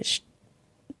 which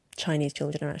Chinese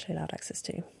children are actually allowed access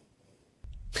to.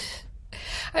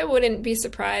 I wouldn't be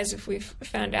surprised if we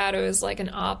found out it was like an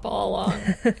op all along.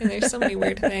 And there's so many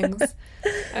weird things.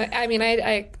 I mean,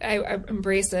 I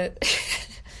embrace it.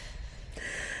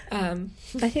 I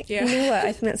think, you know what?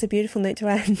 I think that's a beautiful note to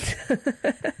end.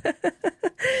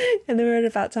 And then we're at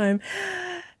about time.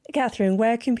 Katherine,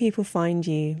 where can people find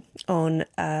you on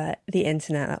the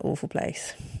internet, that awful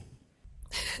place?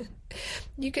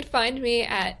 You could find me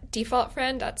at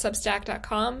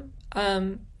defaultfriend.substack.com.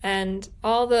 And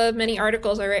all the many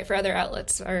articles I write for other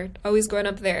outlets are always going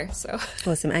up there. So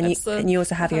awesome. And you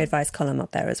also have your advice column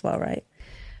up there as well, right?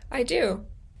 I do.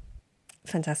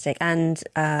 Fantastic. And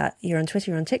you're on Twitter,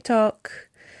 you're on TikTok.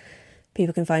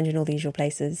 People can find you in all the usual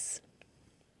places.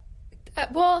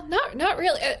 Well, not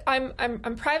really.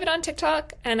 I'm private on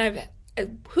TikTok, and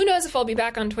who knows if I'll be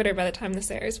back on Twitter by the time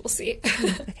this airs. We'll see.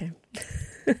 Okay.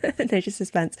 No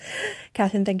suspense.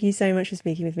 Katherine, thank you so much for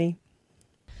speaking with me.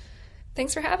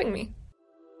 Thanks for having me.